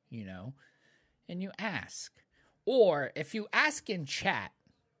chat, you know, and you ask. Or if you ask in chat,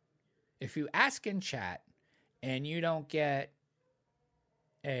 and you don't get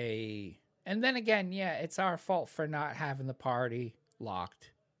and then again, yeah, it's our fault for not having the party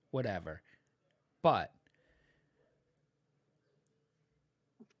locked, whatever. But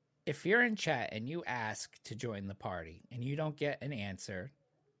if you're in chat and you ask to join the party and you don't get an answer,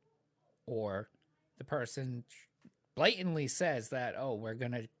 or the person blatantly says that, oh, we're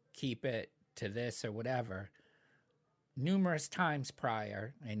going to keep it to this or whatever, numerous times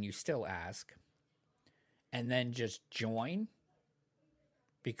prior, and you still ask, and then just join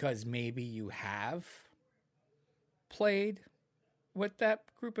because maybe you have played with that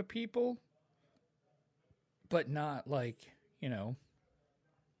group of people, but not like, you know,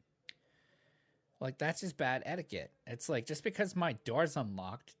 like, that's just bad etiquette. It's like, just because my door's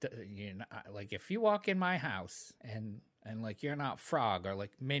unlocked, you know, like, if you walk in my house and like, you're not Frog or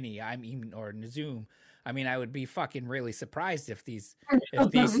like Minnie, or Nazoom, I mean, I would be fucking really surprised if these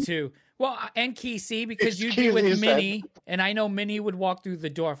two, well, and Kesey, because you'd be with Minnie, and I know Minnie would walk through the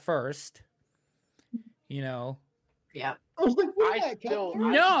door first, you know. Yeah. I was like,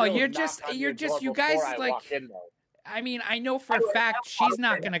 you're just, you guys, like, I mean, I know for a fact she's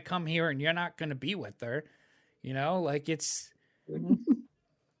not going to come here and you're not going to be with her, you know, like, it's,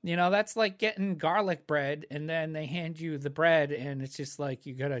 you know, that's like getting garlic bread and then they hand you the bread and it's just like,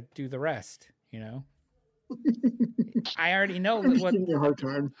 you got to do the rest, you know. I already know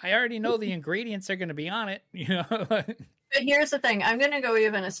I already know the ingredients are going to be on it, you know. But here's the thing. I'm going to go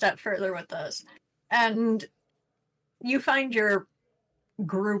even a step further with this. And you find your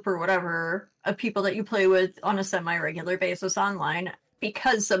group or whatever of people that you play with on a semi-regular basis online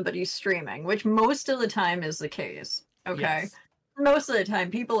because somebody's streaming, which most of the time is the case. Okay. Yes. Most of the time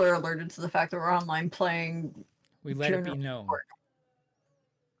people are alerted to the fact that we're online playing. We let it be known.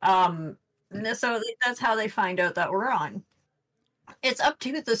 So that's how they find out that we're on. It's up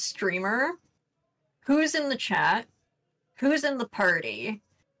to the streamer who's in the chat, who's in the party,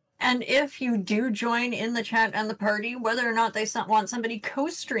 and if you do join in the chat and the party, whether or not they want somebody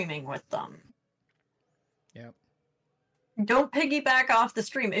co-streaming with them. Yep. Don't piggyback off the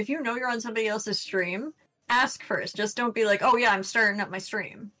stream. If you know you're on somebody else's stream, ask first. Just don't be like, oh yeah, I'm starting up my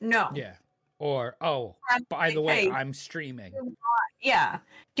stream. No. Yeah. Or, oh, by the way, I'm streaming. Yeah.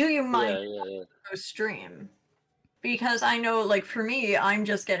 Do you mind go stream? Because I know, like, for me, I'm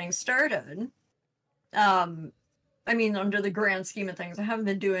just getting started. I mean, under the grand scheme of things, I haven't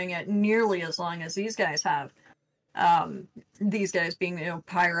been doing it nearly as long as these guys have. These guys being, you know,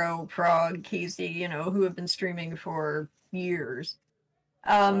 Pyro, Frog, Casey, you know, who have been streaming for years.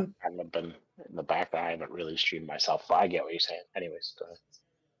 I haven't been in the background. I haven't really streamed myself. I get what you're saying. Anyways, go ahead.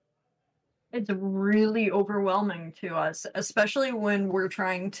 It's really overwhelming to us, especially when we're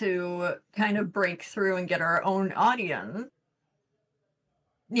trying to kind of break through and get our own audience.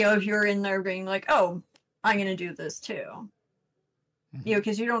 You know, if you're in there being like, oh, I'm going to do this too. Mm-hmm. You know,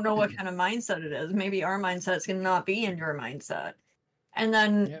 because you don't know what kind of mindset it is. Maybe our mindset's going to not be in your mindset. And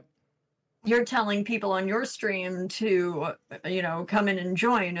then you're telling people on your stream to, you know, come in and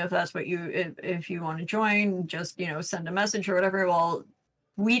join if that's what if you want to join, just, you know, send a message or whatever. Well,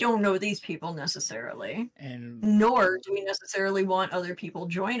 we don't know these people necessarily, and nor do we necessarily want other people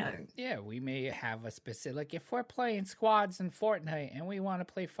joining. Yeah, we may have a specific, like, if we're playing squads in Fortnite and we want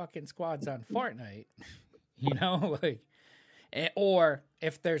to play fucking squads on Fortnite, you know, like, Or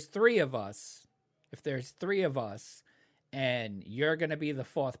if there's three of us, and you're going to be the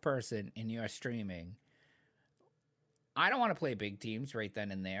fourth person in your streaming, I don't want to play big teams right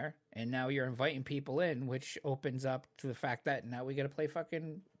then and there. And now you're inviting people in, which opens up to the fact that now we got to play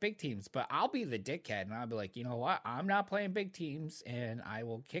fucking big teams. But I'll be the dickhead and I'll be like, you know what? I'm not playing big teams, and I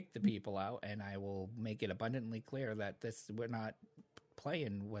will kick the people out, and I will make it abundantly clear that we're not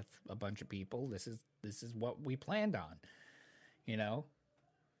playing with a bunch of people. This is what we planned on, you know?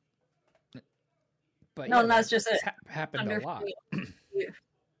 But no, and that's just it. Happened a lot.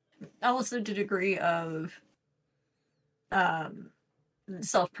 Also, to degree of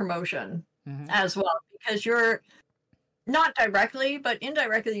self-promotion as well, because you're not directly but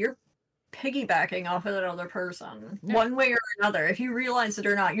indirectly you're piggybacking off of that other person one way or another. If you realize it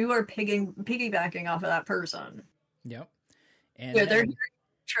or not, you are piggybacking off of that person. Yep. And they're hearing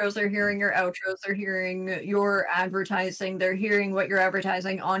intros, they're hearing your outros, they're hearing your advertising, they're hearing what you're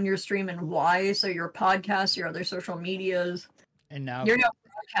advertising on your stream and why. So your podcast, your other social medias, and now you're not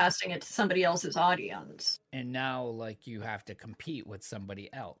broadcasting it to somebody else's audience. And now, like, you have to compete with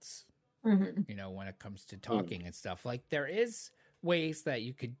somebody else, you know, when it comes to talking and stuff. Like, there is ways that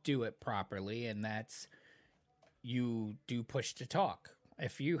you could do it properly, and that's you do push to talk.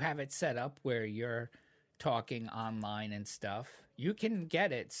 If you have it set up where you're talking online and stuff, you can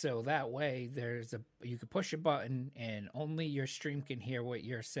get it so that way you can push a button and only your stream can hear what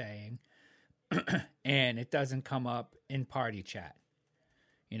you're saying, and it doesn't come up in party chat.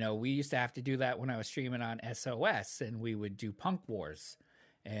 You know, we used to have to do that when I was streaming on SOS, and we would do Punk Wars,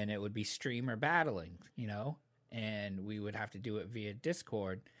 and it would be streamer battling, you know, and we would have to do it via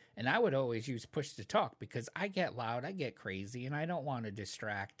Discord. And I would always use push to talk because I get loud, I get crazy, and I don't want to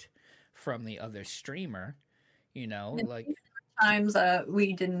distract from the other streamer, you know, like times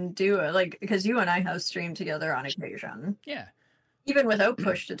we didn't do it, like, because you and I have streamed together on occasion. Yeah. Even without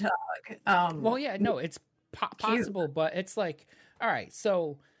push to talk. Well, yeah, no, it's possible, but it's like, all right,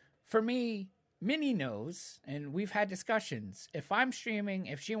 so for me, Minnie knows, and we've had discussions. If I'm streaming,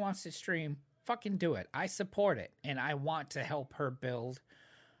 if she wants to stream, fucking do it. I support it, and I want to help her build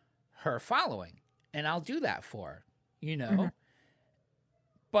her following, and I'll do that for her, you know?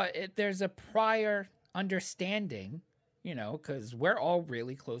 But there's a prior understanding, you know, because we're all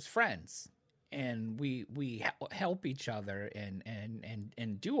really close friends, and we help each other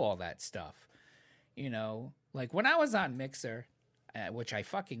and do all that stuff, you know? Like, when I was on Mixer, which I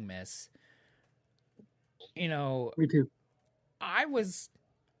fucking miss, you know, Me too. I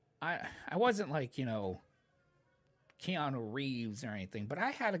wasn't like, you know, Keanu Reeves or anything, but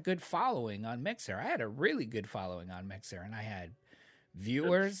I had a good following on Mixer. I had a really good following on Mixer, and I had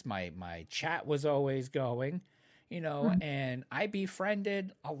viewers. My chat was always going, you know, and I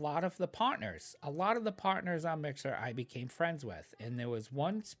befriended a lot of the partners. A lot of the partners on Mixer I became friends with, and there was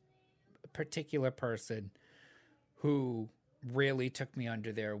one particular person who really took me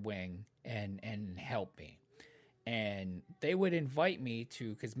under their wing and helped me. And they would invite me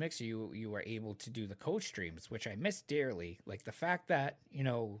to, because Mixer, you were able to do the co-streams, which I miss dearly. Like the fact that, you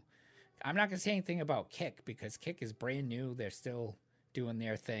know, I'm not going to say anything about Kick because Kick is brand new. They're still doing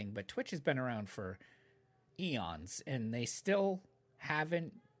their thing. But Twitch has been around for eons, and they still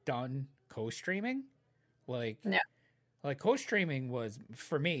haven't done co-streaming. Like, no. Like, co-streaming was,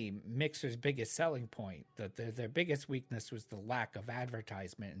 for me, Mixer's biggest selling point. That their biggest weakness was the lack of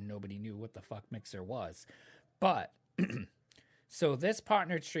advertisement, and nobody knew what the fuck Mixer was. But, so this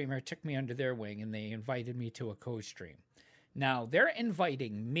partnered streamer took me under their wing, and they invited me to a co-stream. Now, they're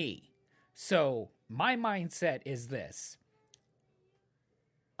inviting me. So, my mindset is this.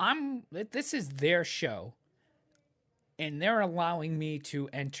 This is their show, and they're allowing me to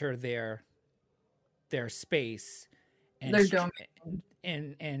enter their space and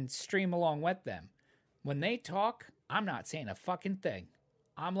stream along with them. When they talk, I'm not saying a fucking thing.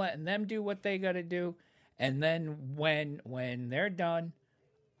 I'm letting them do what they got to do, and then when they're done,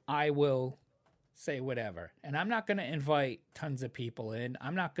 I will say whatever. And I'm not going to invite tons of people in.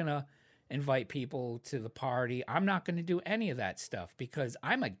 I'm not going to invite people to the party. I'm not going to do any of that stuff because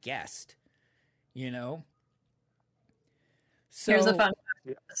I'm a guest, you know? So, here's a fun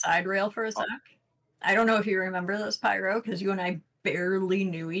side rail for a sec. I don't know if you remember this, Pyro, because you and I barely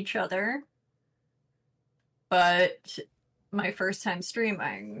knew each other. But my first time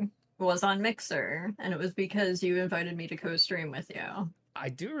streaming was on Mixer, and it was because you invited me to co-stream with you. I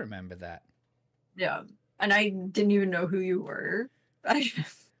do remember that. Yeah, and I didn't even know who you were.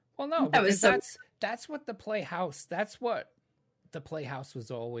 Well, no, because that's what the Playhouse. That's what the Playhouse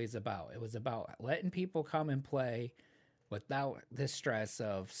was always about. It was about letting people come and play without the stress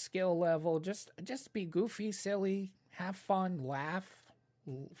of skill level. Just be goofy, silly, have fun, laugh,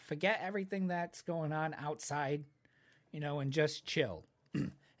 forget everything that's going on outside, and just chill.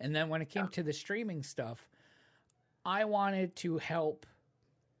 And then when it came to the streaming stuff, I wanted to help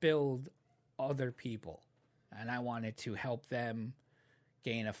build other people, and I wanted to help them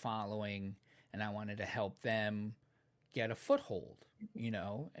gain a following, and I wanted to help them get a foothold,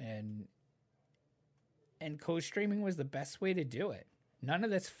 and co-streaming was the best way to do it. None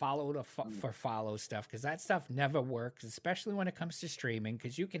of this follow for follow stuff, because that stuff never works, especially when it comes to streaming,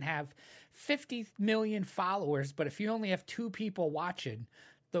 because you can have 50 million followers, but if you only have 2 people watching,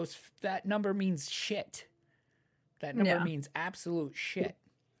 that number means shit. That number means absolute shit,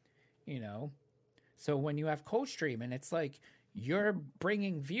 So when you have co-streaming, it's like you're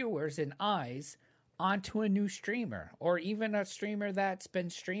bringing viewers and eyes onto a new streamer, or even a streamer that's been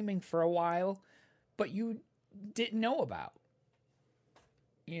streaming for a while, but you didn't know about.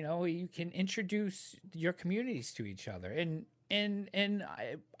 You can introduce your communities to each other, and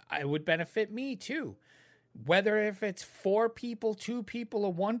I would benefit me too. Whether if it's 4 people, 2 people,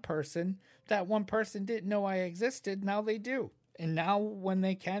 or 1 person, that 1 person didn't know I existed, now they do. And now when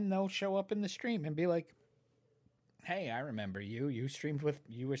they can, they'll show up in the stream and be like, hey, I remember you. You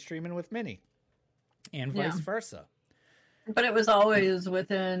were streaming with Minnie. And vice versa. But it was always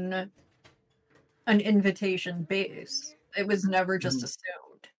within an invitation base. It was never just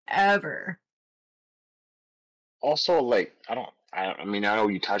assumed. Ever. Also, like, I mean, I know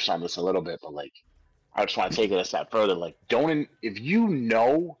you touched on this a little bit, but like, I just want to take it a step further. Like, if you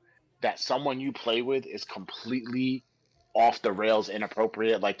know that someone you play with is completely off the rails,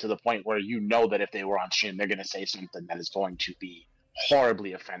 inappropriate, like to the point where you know that if they were on stream, they're going to say something that is going to be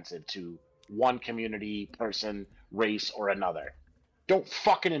horribly offensive to one community, person, race, or another, don't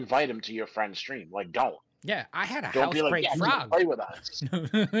fucking invite them to your friend's stream. Like, don't. Yeah, I had a Don't be like, housebreak frog. Play with us.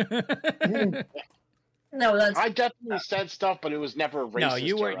 No, that's. I definitely said stuff, but it was never racist. No,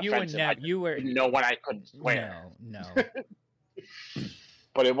 you were. Or You were. offensive. I You were. didn't know when I could swear. No.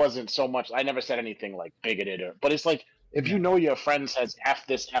 But it wasn't so much. I never said anything like bigoted but it's like if you know your friend says F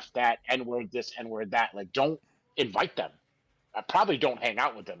this, F that, N word this, N word that, like don't invite them. I probably don't hang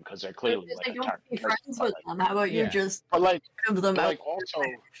out with them because they're clearly like don't be friends with them. How about you just give them like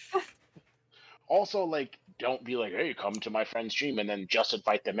also like don't be like, hey, come to my friend's stream and then just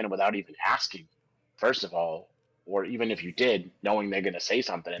invite them in without even asking, first of all, or even if you did, knowing they're gonna say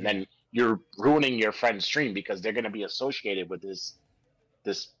something, and then you're ruining your friend's stream because they're gonna be associated with this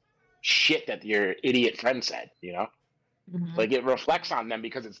shit that your idiot friend said, Mm-hmm. Like it reflects on them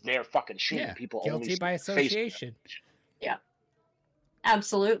because it's their fucking stream. Yeah, people guilty only by association. Yeah,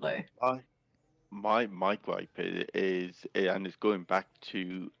 absolutely. My gripe is, and it's going back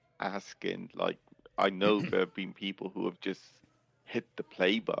to asking, like, I know there have been people who have just hit the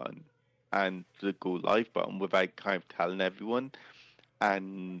play button and the go live button without kind of telling everyone,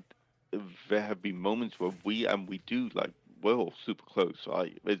 and there have been moments where we do, like, we're all super close,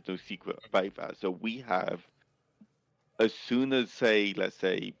 right? There's no secret about that. So we have, as soon as let's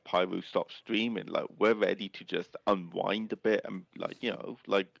say Pyro stops streaming, like we're ready to just unwind a bit and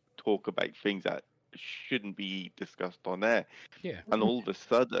like talk about things that shouldn't be discussed on air. Yeah. And all of a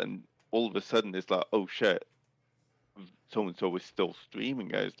sudden it's like, oh shit, so and so is still streaming.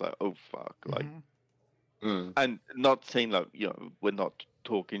 It's like, oh fuck, like, and not saying like we're not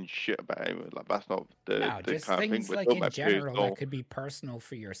talking shit about it. Like that's not the just kind things of thing. like in general that could be personal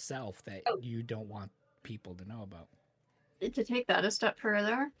for yourself that you don't want people to know about. To take that a step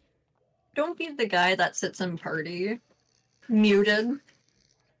further, don't be the guy that sits in party muted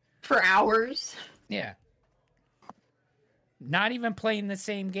for hours. Yeah. Not even playing the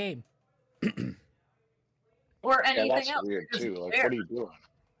same game. Or anything that's else. Weird too. Like, what are you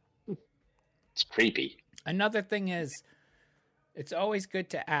doing? It's creepy. Another thing is, it's always good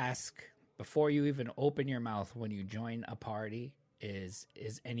to ask before you even open your mouth when you join a party is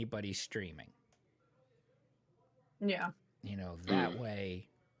anybody streaming? Yeah. That way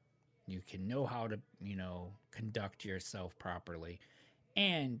you can know how to, conduct yourself properly.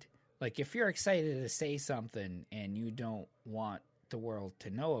 And like, if you're excited to say something and you don't want the world to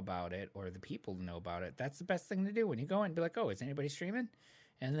know about it or the people to know about it, that's the best thing to do when you go in and be like, oh, is anybody streaming?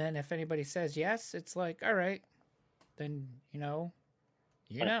 And then if anybody says yes, it's like, all right, then,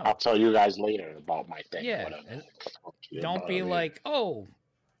 I'll tell you guys later about my thing. Yeah. Whatever. Don't be like, oh,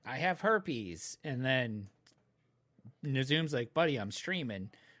 I have herpes. And then Nazum's like, buddy, I'm streaming.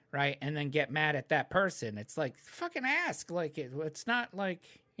 Right. And then get mad at that person. It's like, fucking ask. Like, it's not like,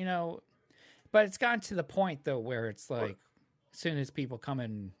 but it's gotten to the point though, where it's like, as soon as people come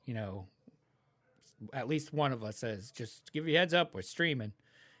in, at least one of us says, just give you a heads up, we're streaming,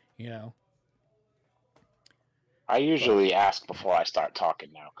 I usually ask before I start talking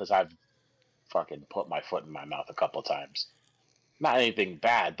now because I've fucking put my foot in my mouth a couple times. Not anything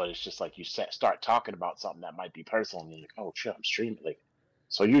bad, but it's just like you start talking about something that might be personal, and you're like, "Oh shit, I'm streaming." Like,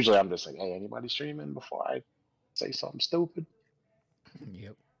 so usually I'm just like, "Hey, anybody streaming?" Before I say something stupid.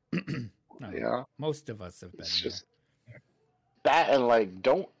 Yep. No, Yeah, most of us have been it's there. just that, and like,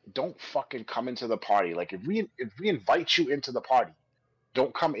 don't fucking come into the party. Like, if we invite you into the party,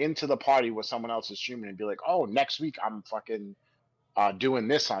 don't come into the party where someone else is streaming and be like, "Oh, next week I'm fucking doing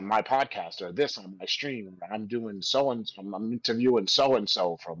this on my podcast or this on my stream. Or I'm doing so and I'm interviewing so and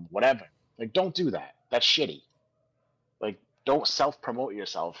so from whatever." Like, don't do that. That's shitty. Like, don't self promote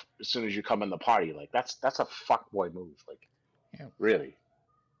yourself as soon as you come in the party. Like, that's a fuckboy move. Like, Yep. really,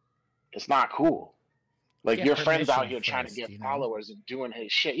 it's not cool. Like, Get your friend's out permission here trying to first, get you know? followers and doing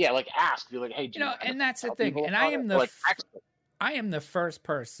his shit. Yeah, like, ask. Be like, "Hey, do You know, mind and if that's the tell thing. people And I about am it?" the Like, ask them. I am the first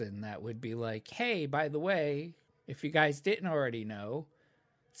person that would be like, "Hey, by the way, if you guys didn't already know,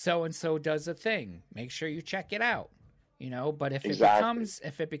 so and so does a thing. Make sure you check it out." You know, but if Exactly.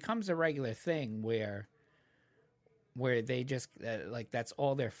 it becomes a regular thing where they just like that's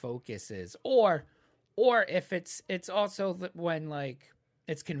all their focus is, or if it's also when like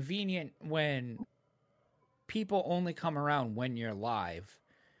it's convenient when people only come around when you're live,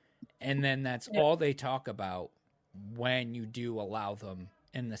 and then that's all they talk about when you do allow them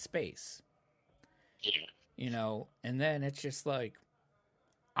in the space. Yeah. You know, and then it's just like,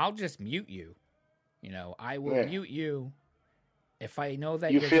 I'll just mute you. You know, I will Yeah. mute you if I know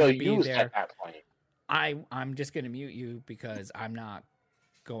that You you're feel going to be used there. at that point. I'm just going to mute you because I'm not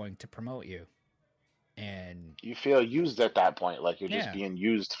going to promote you. And You feel used at that point, like you're just Yeah. being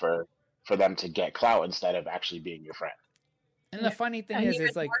used for them to get clout instead of actually being your friend. the funny thing And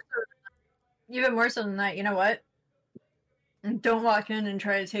is like, even more so than that, you know what? Don't walk in and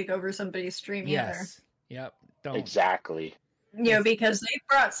try to take over somebody's stream either. yes, yep, don't. Exactly. You know, because they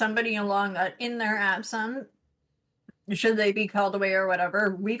brought somebody along that in their absence, should they be called away or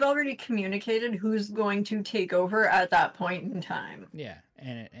whatever, we've already communicated who's going to take over at that point in time. Yeah,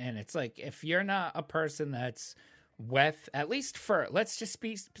 and it's like, if you're not a person that's with, at least for, let's just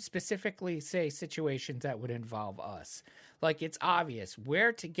specifically say situations that would involve us. Like, it's obvious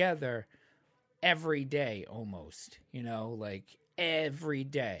we're together every day almost, you know, like every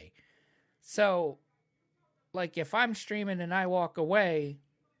day. So, like, if I'm streaming and I walk away,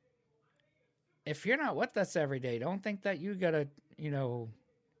 if you're not with us every day, don't think that you gotta, you know,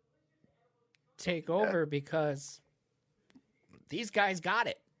 take over because these guys got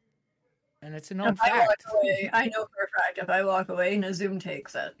it. And it's a known I walk fact. away, I know for a fact if I walk away, Nazoom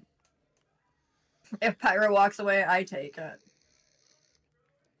takes it. If Pyro walks away, I take it.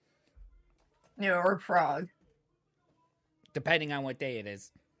 You know, or Frog, Depending on what day it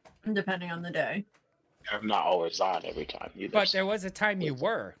is. depending on the day. I'm not always on every time either. But there was a time you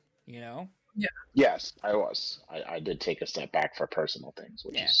were, you know? Yes, I was. I did take a step back for personal things,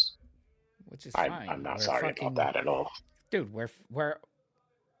 which Yeah. is Which is fine. I'm not We're sorry fucking- about that at all. Dude, we're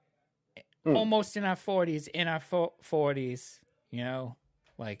Hmm. almost in our 40s, you know?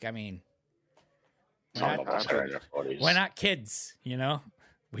 Like, I mean, Some of us are in their 40s. we're not kids, you know?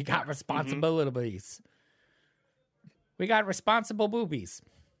 We got responsibilities. We got responsible boobies.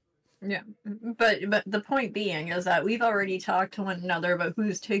 Yeah, but the point being is that we've already talked to one another about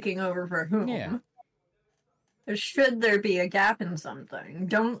who's taking over for whom. Yeah. Should there be a gap in something,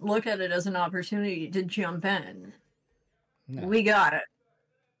 don't look at it as an opportunity to jump in. No. We got it.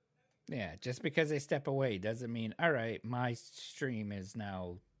 Yeah, just because they step away doesn't mean, all right, my stream is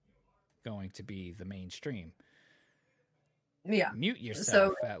now going to be the mainstream. Yeah. Mute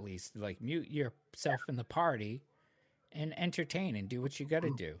yourself, at least. Like, mute yourself in the party and entertain and do what you got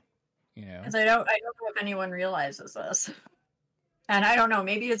to do. You know? Because I don't know if anyone realizes this. And I don't know,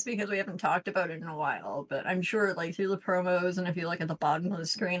 maybe it's because we haven't talked about it in a while, but I'm sure, like, through the promos and if you look at the bottom of the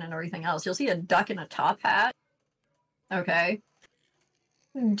screen and everything else, you'll see a duck in a top hat. Okay?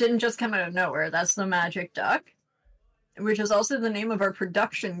 Didn't just come out of nowhere. That's the Magic Duck, which is also the name of our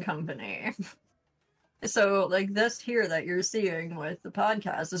production company. So, like, this here that you're seeing with the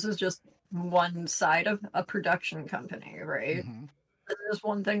podcast, this is just one side of a production company, right? Mhm. This is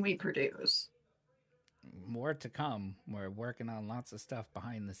one thing we produce. More to come. We're working on lots of stuff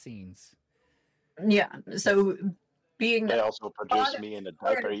behind the scenes. Yeah, so being They also produced me in the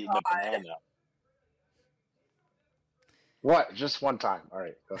diaper eating a banana. What? Just one time. All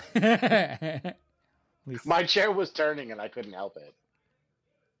right. Go ahead. At least- My chair was turning and I couldn't help it.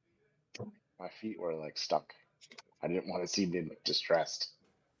 My feet were like stuck. I didn't want to seem distressed.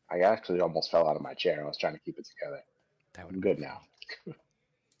 I actually almost fell out of my chair. I was trying to keep it together. that I'm would good now.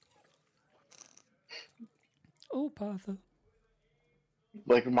 Ooh, No bother.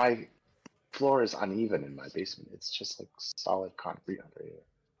 Like my floor is uneven in my basement. It's just like solid concrete under here,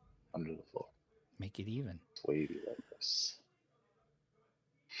 under the floor. Make it even. It's wavy like this.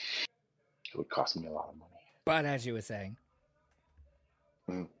 It would cost me a lot of money. But as you were saying,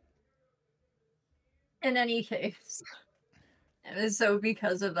 Mm. In any case, so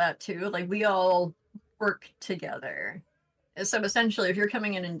because of that too, like we all work together. So essentially, if you're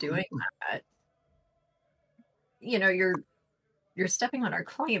coming in and doing that, you know, you're stepping on our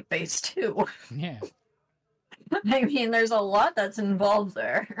client base too. yeah. I mean, there's a lot that's involved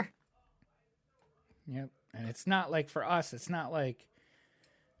there. Yep. And it's not like for us, it's not like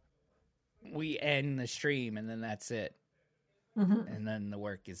we end the stream and then that's it. Mm-hmm. And then the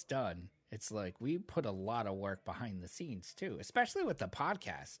work is done. It's like we put a lot of work behind the scenes too, especially with the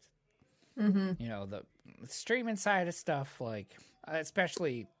podcast. Mm-hmm. You know, the streaming side of stuff, like,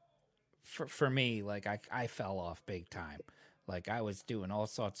 especially for me, like I fell off big time. Like I was doing all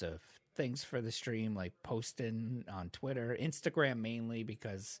sorts of things for the stream, like posting on Twitter, Instagram mainly,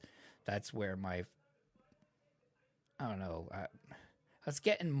 because that's where I don't know, I was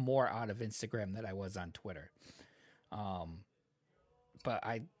getting more out of Instagram than I was on Twitter. But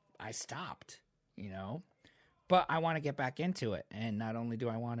I stopped, you know, but I want to get back into it. And not only do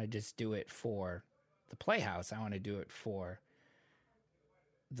I want to just do it for the Playhouse, I want to do it for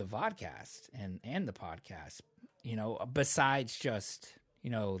the vodcast and the podcast, you know, besides just, you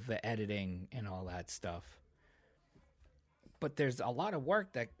know, the editing and all that stuff. But there's a lot of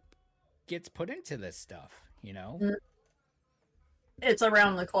work that gets put into this stuff, you know? It's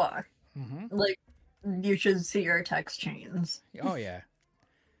around the clock. Mm-hmm. Like, you should see our text chains. Oh, yeah.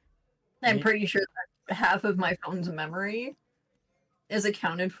 I'm pretty sure that half of my phone's memory is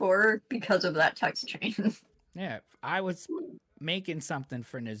accounted for because of that text chain. Yeah, I was making something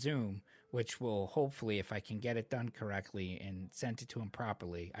for Nazoom, which will hopefully, if I can get it done correctly and send it to him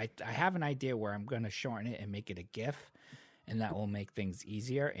properly, I have an idea where I'm going to shorten it and make it a GIF, and that will make things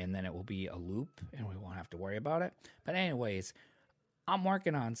easier, and then it will be a loop, and we won't have to worry about it. But anyways, I'm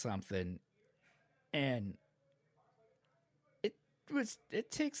working on something, and it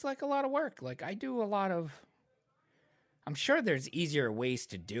takes like a lot of work. Like I do a lot of, I'm sure there's easier ways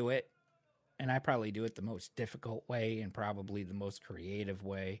to do it, and I probably do it the most difficult way and probably the most creative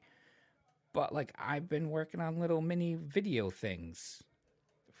way. But like I've been working on little mini video things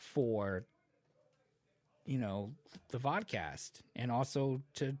for, you know, the vodcast, and also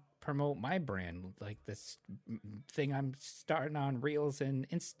to promote my brand, like this thing I'm starting on Reels and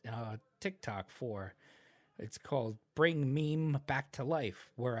TikTok for. It's called Bring Meme Back to Life,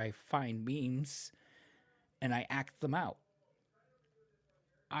 where I find memes and I act them out.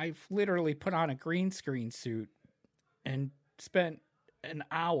 I've literally put on a green screen suit and spent an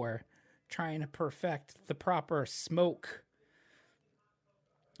hour trying to perfect the proper smoke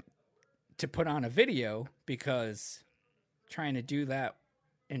to put on a video, because trying to do that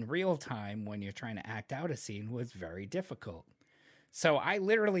in real time when you're trying to act out a scene was very difficult. So I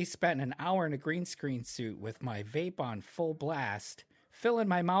literally spent an hour in a green screen suit with my vape on full blast, filling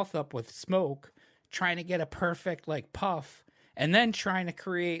my mouth up with smoke, trying to get a perfect like puff, and then trying to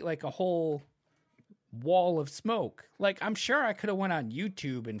create like a whole wall of smoke. Like I'm sure I could have went on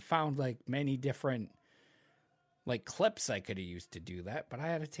YouTube and found like many different like clips I could have used to do that, but I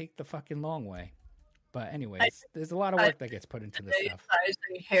had to take the fucking long way. But anyways, there's a lot of work that gets put into this stuff.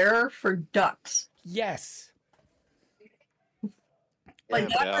 Sizing hair for ducks. Yes. Like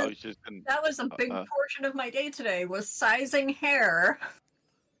Yeah, that was a big portion of my day today, was sizing hair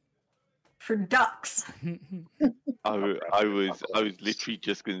for ducks. I was literally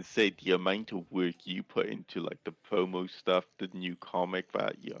just gonna say the amount of work you put into like the promo stuff, the new comic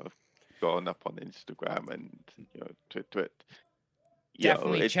that you've gone up on Instagram and Twitter.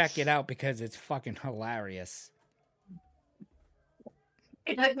 Definitely check it out because it's fucking hilarious.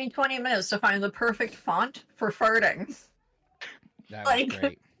 It took me 20 minutes to find the perfect font for farting. That was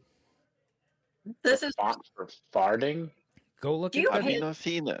great. This is font for farting. Go look at Have you not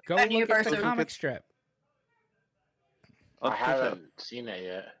seen it? Go look at the comic strip. I haven't seen it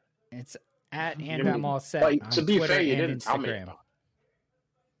yet. It's at and I'm all set. On to be Twitter fair, you and didn't tell me Instagram. about it.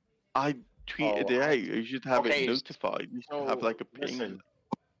 I tweeted it out. You should have it notified. You should have like a ping. Listen,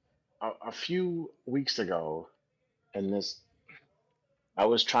 a few weeks ago, I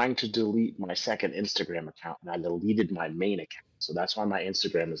was trying to delete my second Instagram account, and I deleted my main account. So that's why my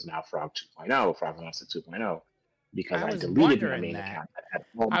Instagram is now Frog 2.0, Frog 2.0, because I deleted my main account. I had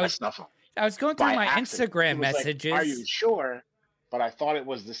all my stuff on. I was going through my Instagram messages. Are you sure? But I thought it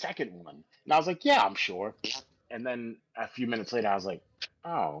was the second one. And I was like, yeah, I'm sure. And then a few minutes later, I was like,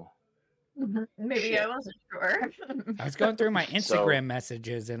 oh, Maybe Shit. I wasn't sure. I was going through my So- Instagram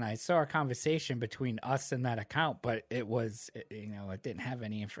messages and I saw a conversation between us and that account, but it was, it didn't have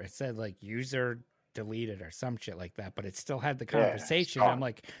any info. It said like user deleted or some shit like that, but it still had the Yeah, conversation. it's I'm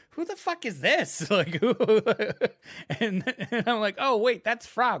like, who the fuck is this? Like, who? And I'm like, oh wait, that's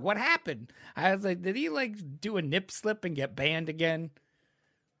Frog. What happened? I was like, did he like do a nip slip and get banned again?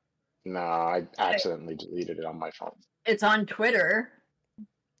 No, I accidentally deleted it on my phone. It's on Twitter.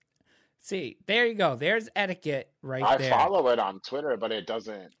 See, there you go. There's etiquette right I there. follow it on Twitter, but it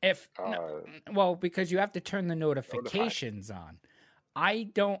doesn't. If Uh, well, because you have to turn the notifications on. I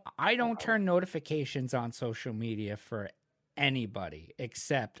don't turn notifications on social media for anybody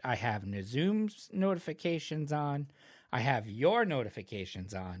except I have Nazoom's notifications on. I have your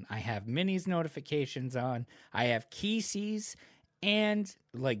notifications on. I have Minnie's notifications on. I have Kesey's and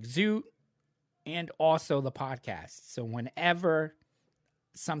like Zoot and also the podcast. So whenever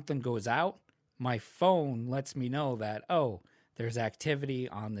something goes out, my phone lets me know that, oh, there's activity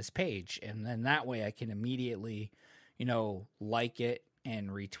on this page. And then that way I can immediately, like it and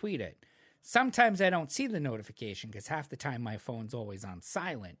retweet it. Sometimes I don't see the notification because half the time my phone's always on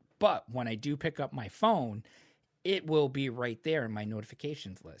silent. But when I do pick up my phone, it will be right there in my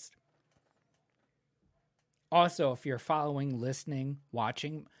notifications list. Also, if you're following, listening,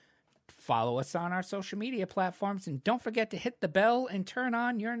 watching, follow us on our social media platforms, and don't forget to hit the bell and turn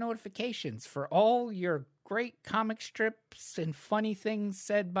on your notifications for all your great comic strips and funny things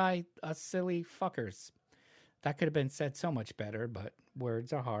said by us silly fuckers. That could have been said so much better, but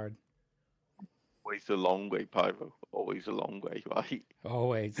words are hard. Always a long way, Pyro. Always a long way, right?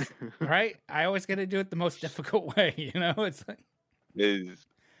 Always. Right? I always got to do it the most difficult way, It's like,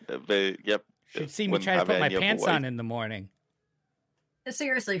 Yep. should see me Wouldn't try to have put my any other pants way. on in the morning.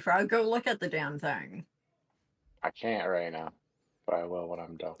 Seriously, Frog, go look at the damn thing. I can't right now, but I will when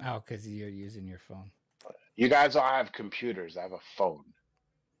I'm done. Oh, because you're using your phone. You guys all have computers. I have a phone.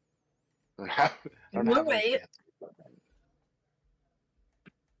 I don't No have way.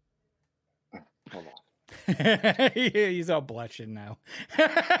 Hold on. He's all blushing now.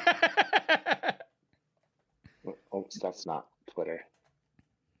 Oops, that's not Twitter.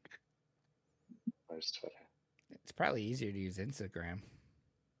 Where's Twitter? It's probably easier to use Instagram.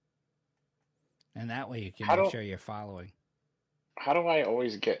 And that way you can How make do- sure you're following. How do I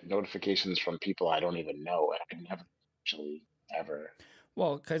always get notifications from people I don't even know? I never actually ever.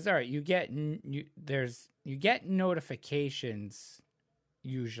 Well, because all right, you get notifications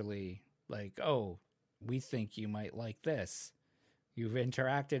usually like, oh, we think you might like this. You've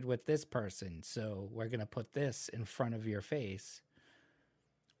interacted with this person, so we're gonna put this in front of your face.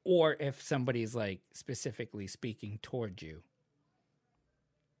 Or if somebody's like specifically speaking towards you,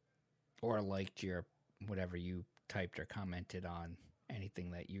 or liked your whatever you typed or commented on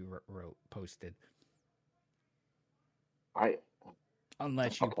anything that you wrote, posted.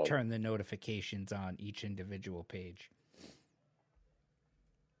 Unless you Okay. turn the notifications on each individual page.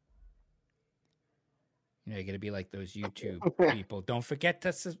 You're going to be like those YouTube people. Don't forget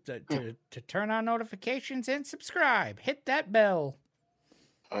to turn on notifications and subscribe. Hit that bell.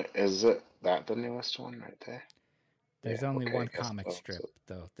 Is it that the newest one right there? There's Yeah, only okay, one I guess comic so. strip,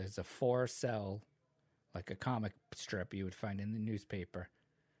 though. There's a 4-cell, like a comic strip you would find in the newspaper.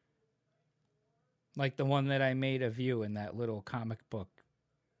 Like the one that I made of you in that little comic book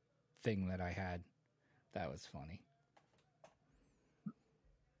thing that I had. That was funny.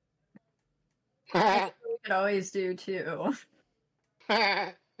 We could always do too.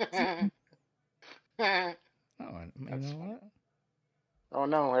 Oh, and you know what? Oh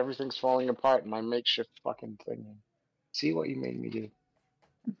no, everything's falling apart in my makeshift fucking thing. See what you made me do.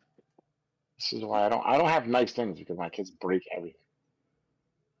 This is why I don't have nice things, because my kids break everything.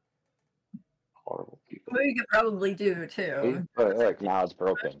 Horrible people. What you could probably do See? too Look, now it's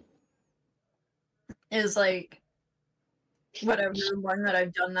broken. is like whatever one that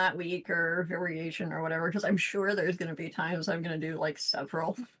I've done that week or variation or whatever, because I'm sure there's going to be times I'm going to do like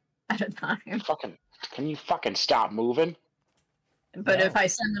several at a time. Can you fucking stop moving? But No. if I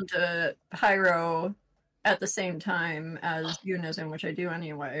send them to Pyro at the same time as Unism, which I do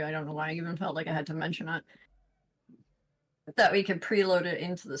anyway, I don't know why I even felt like I had to mention it, that we could preload it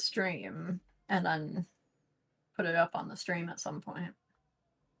into the stream and then put it up on the stream at some point.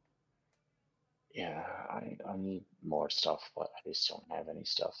 Yeah, I need more stuff, but I just don't have any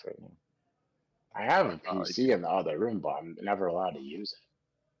stuff right now. I have a PC in the other room, but I'm never allowed to use it.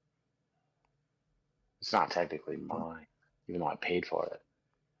 It's not technically mine, even though I paid for it.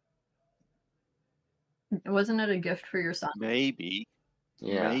 Wasn't it a gift for your son? Maybe.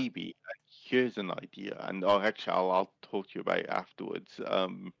 Here's an idea, and I'll talk to you about it afterwards.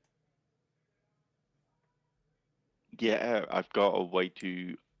 Yeah, I've got a way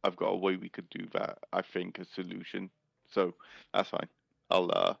we could do that. I think a solution. So that's fine.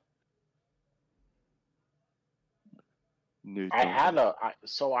 I'll nude I note had it.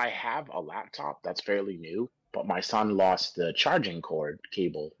 I have a laptop that's fairly new, but my son lost the charging cord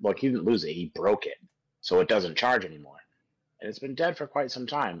cable. Look, he didn't lose it; he broke it, so it doesn't charge anymore. And it's been dead for quite some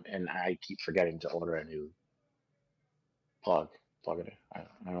time. And I keep forgetting to order a new plug. Plug it in.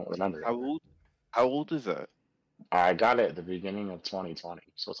 I don't remember it. How old is it? I got it at the beginning of 2020,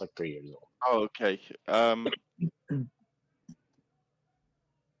 so it's like 3 years old. Oh, okay.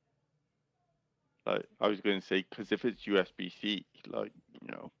 Like I was going to say, because if it's USB-C, like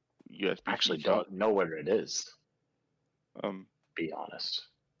USB-C. I actually don't know where it is. Um, Be honest.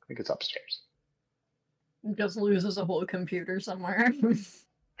 I think it's upstairs. Just loses a whole computer somewhere.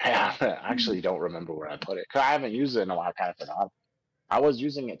 Yeah, I actually don't remember where I put it. 'Cause I haven't used it in a while. I kind of forgot. I was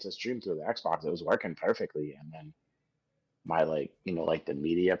using it to stream through the Xbox. It was working perfectly, and then my like the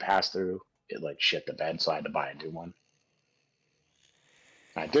media pass through, it like shit the bed, so I had to buy a new one.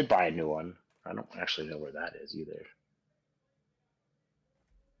 I did buy a new one. I don't actually know where that is either.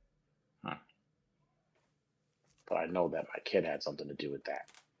 Huh. But I know that my kid had something to do with that.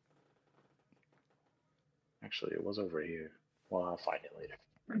 Actually, it was over here. Well, I'll find it later.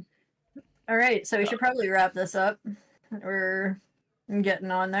 All right, so we should probably wrap this up. We're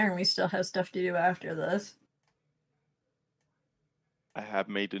getting on there, and we still have stuff to do after this. I have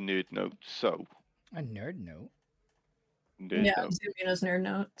made a nerd note, so A nerd note. Yeah, Zubina's nerd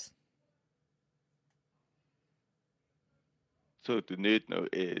notes. So the nerd note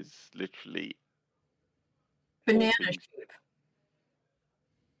is literally Banana things. sheep.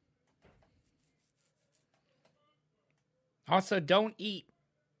 Also, don't eat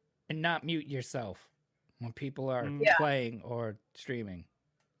and not mute yourself when people are playing or streaming.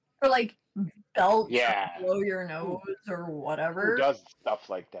 Or like belch Yeah. below your nose or whatever. Who does stuff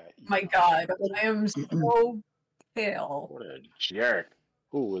like that? My God, I am so pale. What a jerk!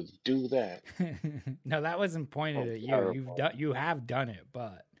 Who would do that? No, that wasn't pointed at you. You have done it,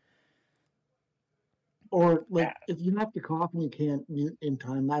 but Or like if you have to cough and you can't mute in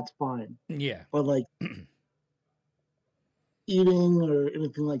time, that's fine. yeah. But like eating or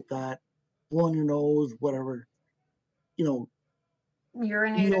anything like that, blowing your nose, whatever,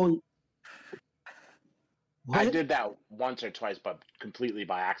 Urinating. I did that once or twice, but completely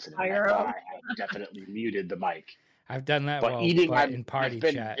by accident. I thought I had definitely muted the mic. I've done that. But eating, in party I've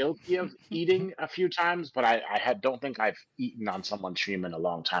been chat. guilty of eating a few times, but I don't think I've eaten on someone's stream in a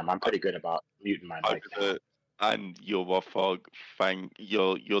long time. I'm pretty good about muting my mic now. And you're a fog.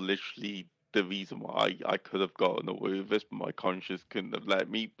 You're literally the reason why I could have gotten away with this, but my conscience couldn't have let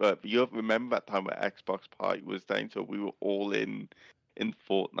me. But you remember that time when Xbox Party was down, so we were all in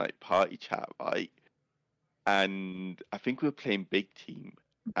Fortnite party chat, right? And I think we were playing Big Team,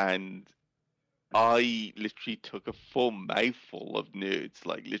 and I literally took a full mouthful of nerds.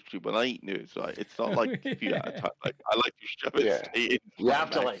 Like literally, when I eat nerds, right, it's not like a few at a time. Like I like to shove it straight in. You have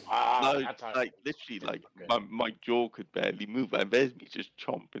to literally, my jaw could barely move, and there's me just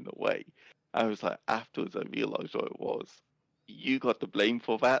chomping away. I was like, afterwards, I realized what it was. You got the blame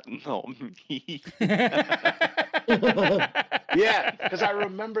for that, not me. Yeah, because I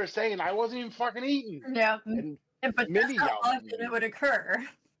remember saying I wasn't even fucking eating. Yeah, but that's how often it would occur.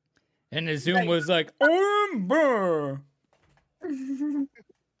 And the Zoom was like, Amber!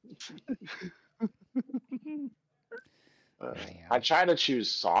 I try to choose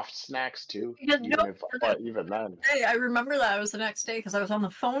soft snacks too, but even then. Hey, I remember that. It was the next day because I was on the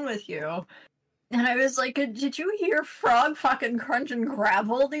phone with you. And I was like, did you hear Frog fucking crunching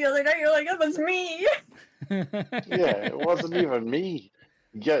gravel the other night? You're like, it was me. Yeah, it wasn't even me.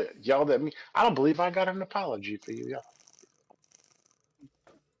 Yelled at me. I don't believe I got an apology for you.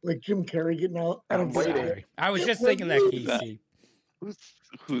 Like Jim Carrey getting out. I'm waiting. I was just thinking that, Casey. Who's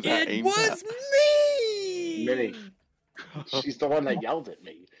that? It was me! Minnie. She's the one that yelled at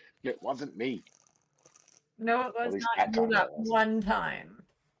me. It wasn't me. No, it was not you that one time.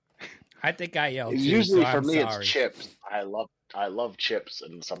 I think I yelled. Usually for me, sorry. it's chips. I love chips,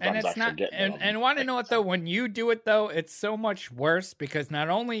 and sometimes I forget. And want to know what though? When you do it though, it's so much worse because not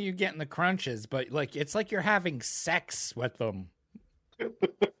only are you getting the crunches, but like it's like you're having sex with them.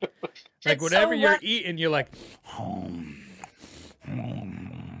 Like whatever you're eating, you're like,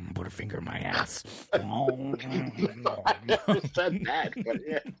 put a finger in my ass. I never said that, but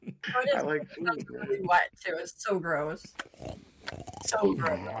yeah, I like food. Really wet too. It's so gross. So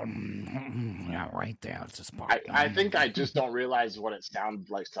gross. Yeah, right there. It's a spot. I think I just don't realize what it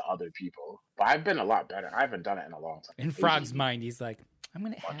sounds like to other people. But I've been a lot better. I haven't done it in a long time. In Frog's mind, he's like, I'm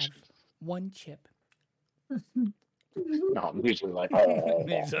gonna have one chip. No, I'm usually like,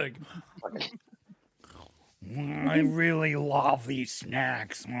 He's like, I really love these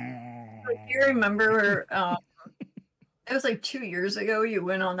snacks. Do you remember? It was like 2 years ago. You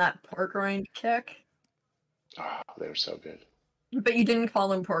went on that pork rind kick, oh, they were so good. but you didn't call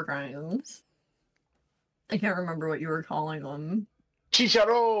them pork rinds. I can't remember what you were calling them.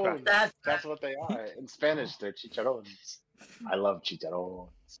 Chicharrones. That's what they are in Spanish. They're chicharrones. I love chicharrones.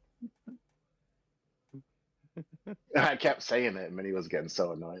 I kept saying it, and Minnie was getting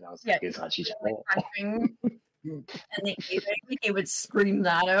so annoyed. I was like, "It's not chicharrón." crunching and the eating. He would scream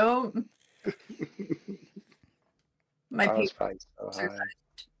that out. My I was people probably so high.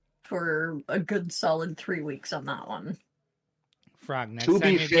 for a good solid 3 weeks on that one. Frog, next To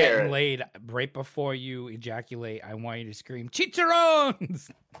time be you're fair- getting laid, right before you ejaculate, I want you to scream, Chicharrones!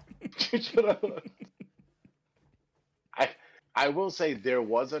 Chicharrón. I will say there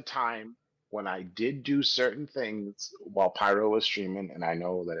was a time when I did do certain things while Pyro was streaming, and I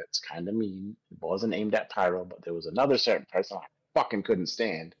know that it's kind of mean. It wasn't aimed at Pyro, but there was another certain person I fucking couldn't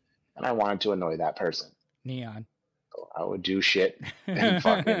stand, and I wanted to annoy that person. Neon. So I would do shit and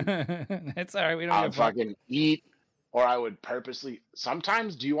fucking, That's all right. We don't I give would a fuck. fucking eat, or I would purposely.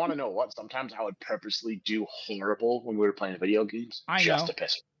 Sometimes, do you want to know what? Sometimes I would purposely do horrible when we were playing video games, I just know. to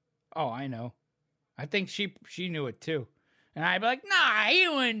piss her. Oh, I know. I think she knew it too. And I'd be like, nah,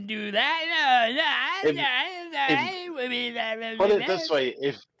 you wouldn't do that. No, Put it this way: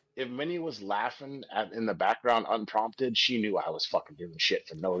 if Minnie was laughing in the background unprompted, she knew I was fucking doing shit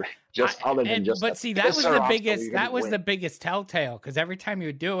for no reason. But see, that was the biggest. That was the biggest telltale, because every time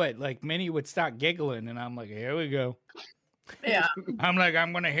you do it, like Minnie would start giggling, and I'm like, here we go. Yeah. I'm like,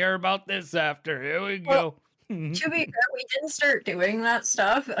 I'm gonna hear about this after. Here we Well, go. To be fair, we didn't start doing that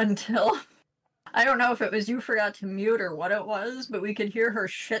stuff until I don't know if it was you forgot to mute or what it was, but we could hear her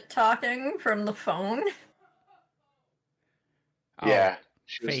shit talking from the phone. Yeah,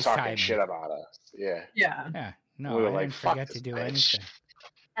 she was talking FaceTime. shit about us. Yeah. Yeah. No, We were I like, didn't "Fuck forget this to do bitch." anything.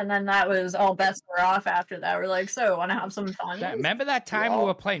 And then that was all bets were off after that. We're like, so want to have some fun? Remember that time we Yeah.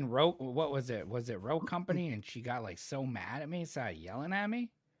 were playing Row? What was it? Was it Row Company? And she got like so mad at me, started yelling at me.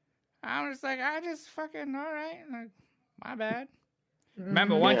 I was like, I just fucking all right. Like, my bad.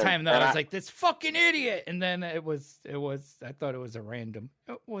 Remember one Yeah, time though, and I was I- like, this fucking idiot, and then it was. I thought it was a random.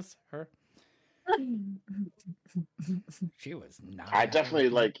 It was her. She was not. I definitely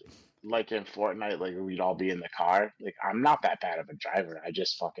like in Fortnite, like we'd all be in the car. Like I'm not that bad of a driver. I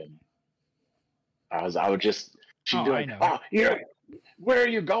just fucking. I would just. She'd Oh, be I like, know. "Oh, where are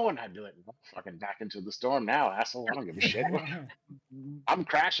you going?" I'd be like, well, "Fucking back into the storm now, asshole. I don't give a shit. I'm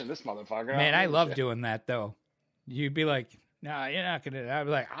crashing this motherfucker." Man, I don't give a love shit." doing that though. You'd be like, no, you're not gonna. I'd be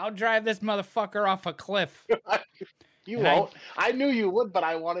like, I'll drive this motherfucker off a cliff. You And I- won't. I knew you would, but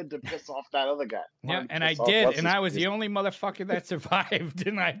I wanted to piss off that other guy. Yeah, and I did, and I was the only motherfucker that survived,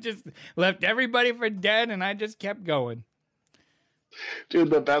 and I just left everybody for dead, and I just kept going. Dude,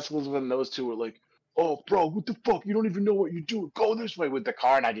 the best was when those two were like, "Oh, bro, what the fuck? You don't even know what you're doing. Go this way with the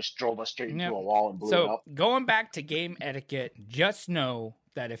car," and I just drove us straight into Yep. a wall and blew it So up. going back to game etiquette, just know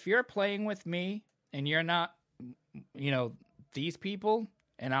that if you're playing with me and you're not, these people,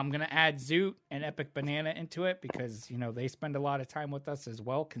 and I'm gonna add Zoot and Epic Banana into it because they spend a lot of time with us as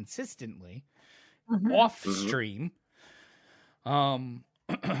well, consistently off stream.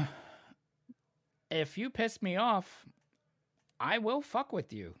 If you piss me off, I will fuck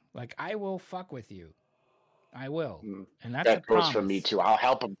with you. Like I will fuck with you. I will, and that's That a goes promise. for me too. I'll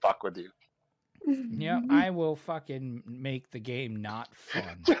help him fuck with you. Yeah, I will fucking make the game not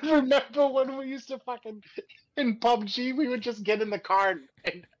fun. Remember when we used to fucking in PUBG, we would just get in the car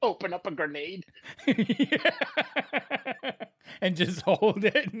and open up a grenade? And just hold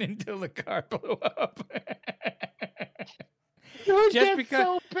it until the car blew up. Just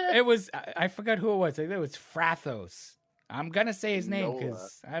because it was, I forgot who it was. I think it was Frathos. I'm gonna say his name Nola.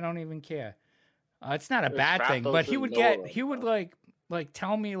 because I don't even care. It's not a It's bad thing, Frathos but he and would Nola. like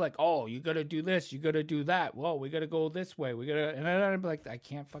tell me like, oh, you gotta do this, you gotta do that. Whoa, we gotta go this way. And then I'd be like, I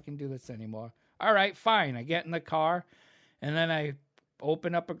can't fucking do this anymore. All right, fine. I get in the car, and then I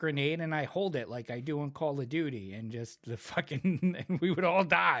open up a grenade and I hold it like I do in Call of Duty, and just the fucking, and we would all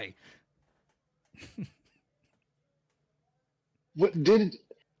die. What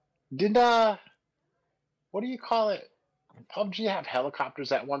what do you call it? PUBG have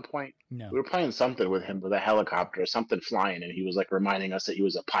helicopters at one point? No. We were playing something with him with a helicopter, something flying, and he was like reminding us that he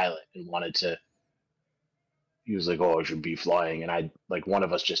was a pilot and wanted to. He was like, "Oh, I should be flying," and I one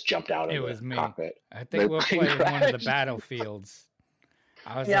of us just jumped out of It the was me. cockpit. I think we're plane playing one of the crashed. battlefields.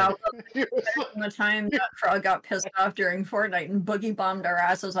 I was Yeah, He was from the time that Frog got pissed off during Fortnite and boogie bombed our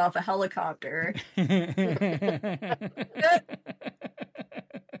asses off a helicopter.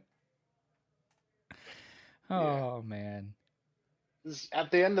 Oh man.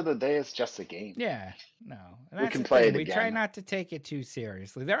 at the end of the day, it's just a game. Yeah, no. And We that's can the play thing. it We try again. not to take it too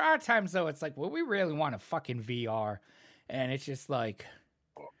seriously. There are times though it's like, well, we really want a fucking VR. And it's just like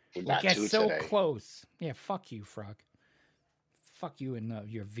We we got get two so today. close. Yeah, fuck you, Frog. Fuck you in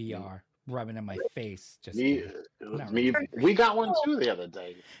your VR rubbing in my face. Just Me, kidding. Not me, really. we got one too the other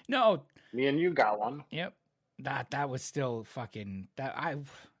day. No. Me and you got one. Yep. That was still fucking that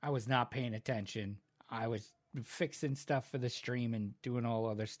I was not paying attention. I was fixing stuff for the stream and doing all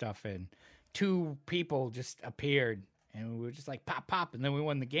other stuff, and two people just appeared and we were just like pop pop, and then we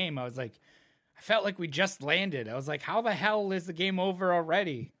won the game. I was like, I felt like we just landed. I was like, how the hell is the game over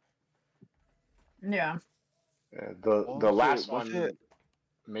already? Yeah. The last one,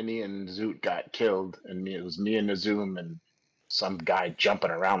 Minnie and Zoot got killed, and it was me and Nazoom and some guy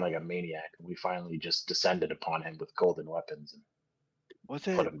jumping around like a maniac. We finally just descended upon him with golden weapons and Was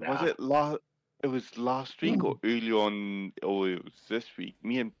put it? him down. Was it last? It was last week or early on, or it was this week.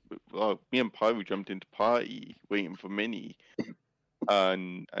 Me and Pyro jumped into party waiting for Minnie,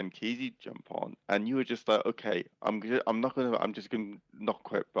 and Casey jump on, and you were just like, okay, I'm just gonna not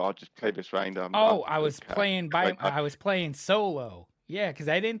quit, but I'll just play this round. I was playing I was playing solo. Yeah, because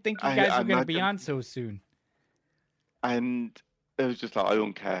I didn't think you guys were gonna be on so soon. And it was just like, I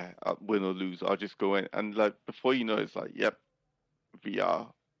don't care, win or lose, I'll just go in. And like before you know, it's like, yep, VR.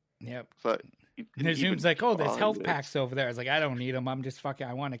 Yep. It's like, Nazoom's like, oh, there's health packs over there. I was like, I don't need them. I'm just fucking,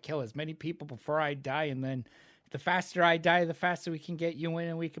 I want to kill as many people before I die. And then the faster I die, the faster we can get you in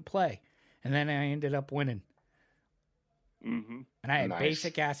and we can play. And then I ended up winning. Mm-hmm. And I had Nice.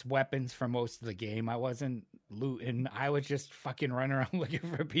 basic ass weapons for most of the game. I wasn't looting. I was just fucking running around looking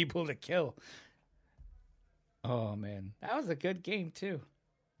for people to kill. Oh, man. That was a good game, too.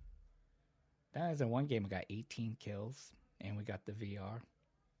 That was in one game. I got 18 kills and we got the VR.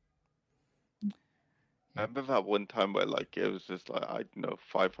 I remember that one time where like it was just like, I don't know,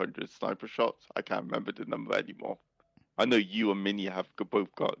 500 sniper shots. I can't remember the number anymore. I know you and Minnie have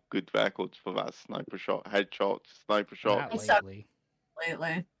both got good records for that sniper shot, headshots, sniper Not shots. lately.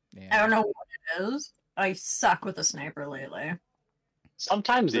 Lately. Yeah. I don't know what it is. I suck with a sniper lately.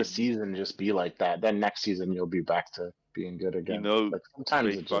 Sometimes this season just be like that. Then next season you'll be back to being good again. You know, like sometimes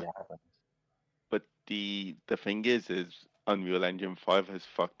wait, it just but- happens. But the thing is Unreal Engine 5 has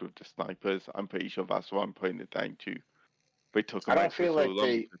fucked with the snipers. I'm pretty sure that's why I'm putting it down too. They took them I don't out for feel so like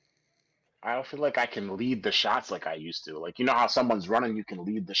long. I don't feel like I can lead the shots like I used to. Like, you know how someone's running, you can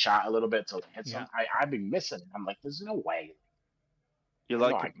lead the shot a little bit to hit some. I've been missing it. I'm like, there's no way. You're I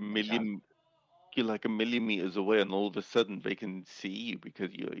know I like can hit shots. you're like a million meters away, and all of a sudden they can see you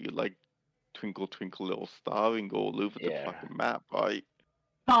because you're like twinkle twinkle little starring all over the Yeah. fucking map, right?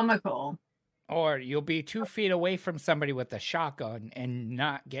 Comical. Or you'll be 2 feet away from somebody with a shotgun and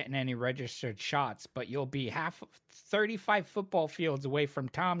not getting any registered shots, but you'll be 35 football fields away from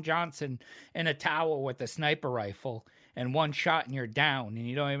Tom Johnson in a tower with a sniper rifle, and one shot and you're down, and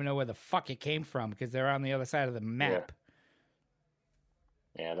you don't even know where the fuck it came from because they're on the other side of the map.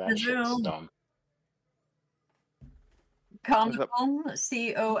 Yeah, that shit's dumb. Comical.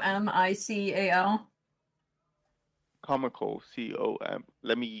 COMICAL. Comical, COM.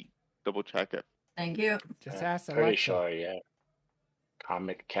 Let me double check it. Thank you. Just ask Pretty Alexa. sure, yeah.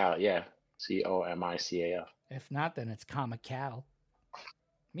 Comic Cal, yeah. COMICAL. If not, then it's Comic Cal.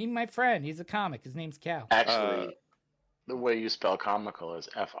 Me and my friend, he's a comic. His name's Cal. Actually, the way you spell comical is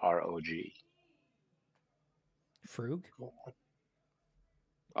FROG. Frug?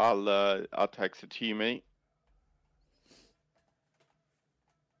 I'll text it to you, mate.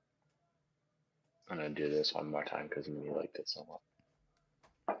 I'm gonna do this one more time because you liked it so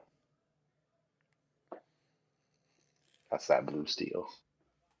much. That's that blue steel.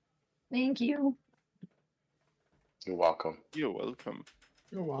 Thank you. You're welcome. You're welcome.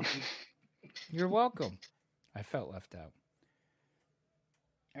 You're welcome. You're welcome. I felt left out.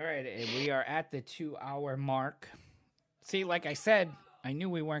 All right, and we are at the 2-hour mark. See, like I said, I knew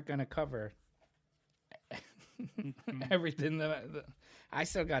we weren't going to cover everything. I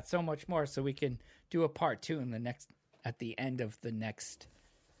still got so much more, so we can do a part 2 at the end of the next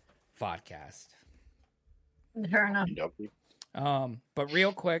podcast. Fair enough. But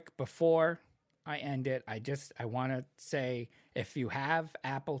real quick, before I end it, I want to say, if you have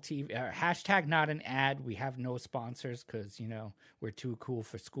Apple TV, hashtag not an ad. We have no sponsors because, you know, we're too cool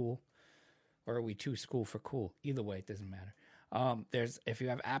for school, or are we too school for cool? Either way, it doesn't matter. If you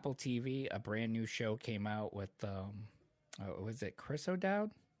have Apple TV, a brand new show came out with Oh, was it Chris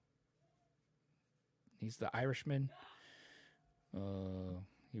O'Dowd? He's the Irishman.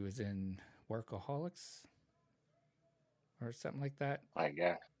 He was in Workaholics or something like that. I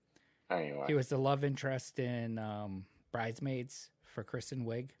guess. Anyway. He was the love interest in Bridesmaids for Kristen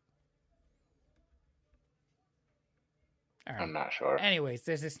Wiig. All right. I'm not sure. Anyways,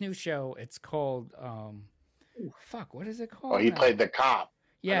 there's this new show. It's called fuck, what is it called? Oh, he played the cop.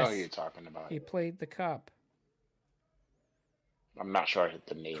 Yes. I know who you're talking about. He played the cop. I'm not sure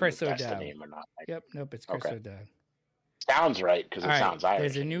the name. Chris if that's O'Dowd. the name or not. Yep, nope, it's Chris Okay. O'Dowd. Sounds right because it All right, sounds Irish.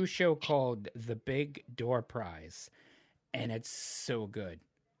 there's a new show called The Big Door Prize, and it's so good,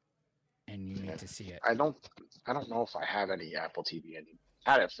 and you need to see it. I don't know if I have any Apple TV.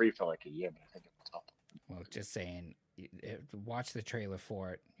 I had it free for like a year, but I think it was up. Well, just saying, watch the trailer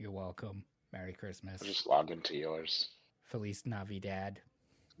for it. You're welcome. Merry Christmas. I'll just log into yours. Feliz Navidad.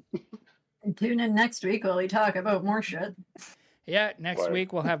 Tune in next week while we talk about more shit. Yeah, next What?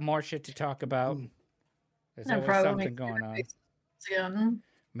 week we'll have more shit to talk about. There's No, always probably something going on. Again.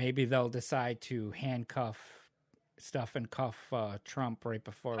 Maybe they'll decide to handcuff stuff and cuff Trump right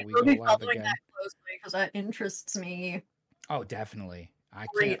before we We'll go be live following again. that closely because that interests me. Oh, definitely.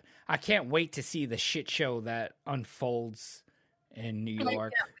 Great. I can't wait to see the shit show that unfolds in New I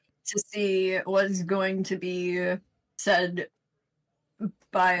York. can't wait to see what's going to be said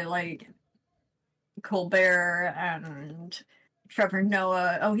by like Colbert and Trevor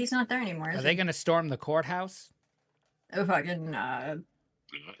Noah. Oh, he's not there anymore. Are Is they he? going to storm the courthouse? Oh, fucking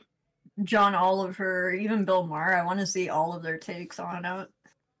John Oliver, even Bill Maher. I want to see all of their takes on it.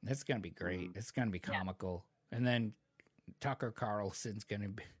 It's going to be great. It's going to be comical. And then Tucker Carlson's going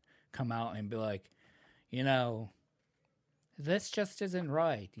to come out and be like, you know, this just isn't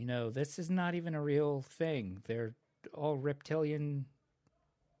right. You know, this is not even a real thing. They're all reptilian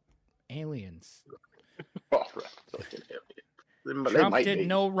aliens. Oh, right. Trump did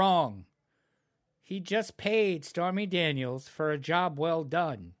no wrong. He just paid Stormy Daniels for a job well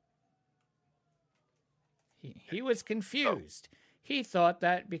done. He was confused. He thought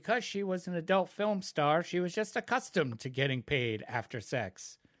that because she was an adult film star, she was just accustomed to getting paid after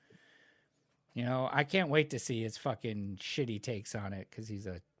sex. You know, I can't wait to see his fucking shitty takes on it, because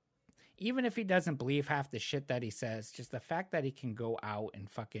even if he doesn't believe half the shit that he says, just the fact that he can go out and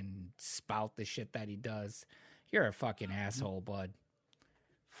fucking spout the shit that he does, you're a fucking asshole, bud.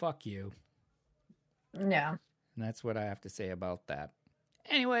 Fuck you. Yeah. And that's what I have to say about that.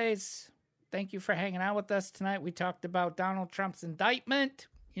 Anyways, thank you for hanging out with us tonight. We talked about Donald Trump's indictment,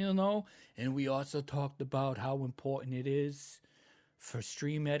 you know, and we also talked about how important it is for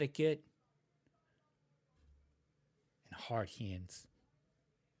stream etiquette and hard hands.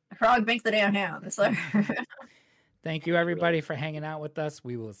 Frog, make the damn hands. Thank you, everybody, for hanging out with us.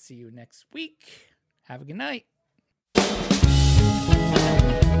 We will see you next week. Have a good night.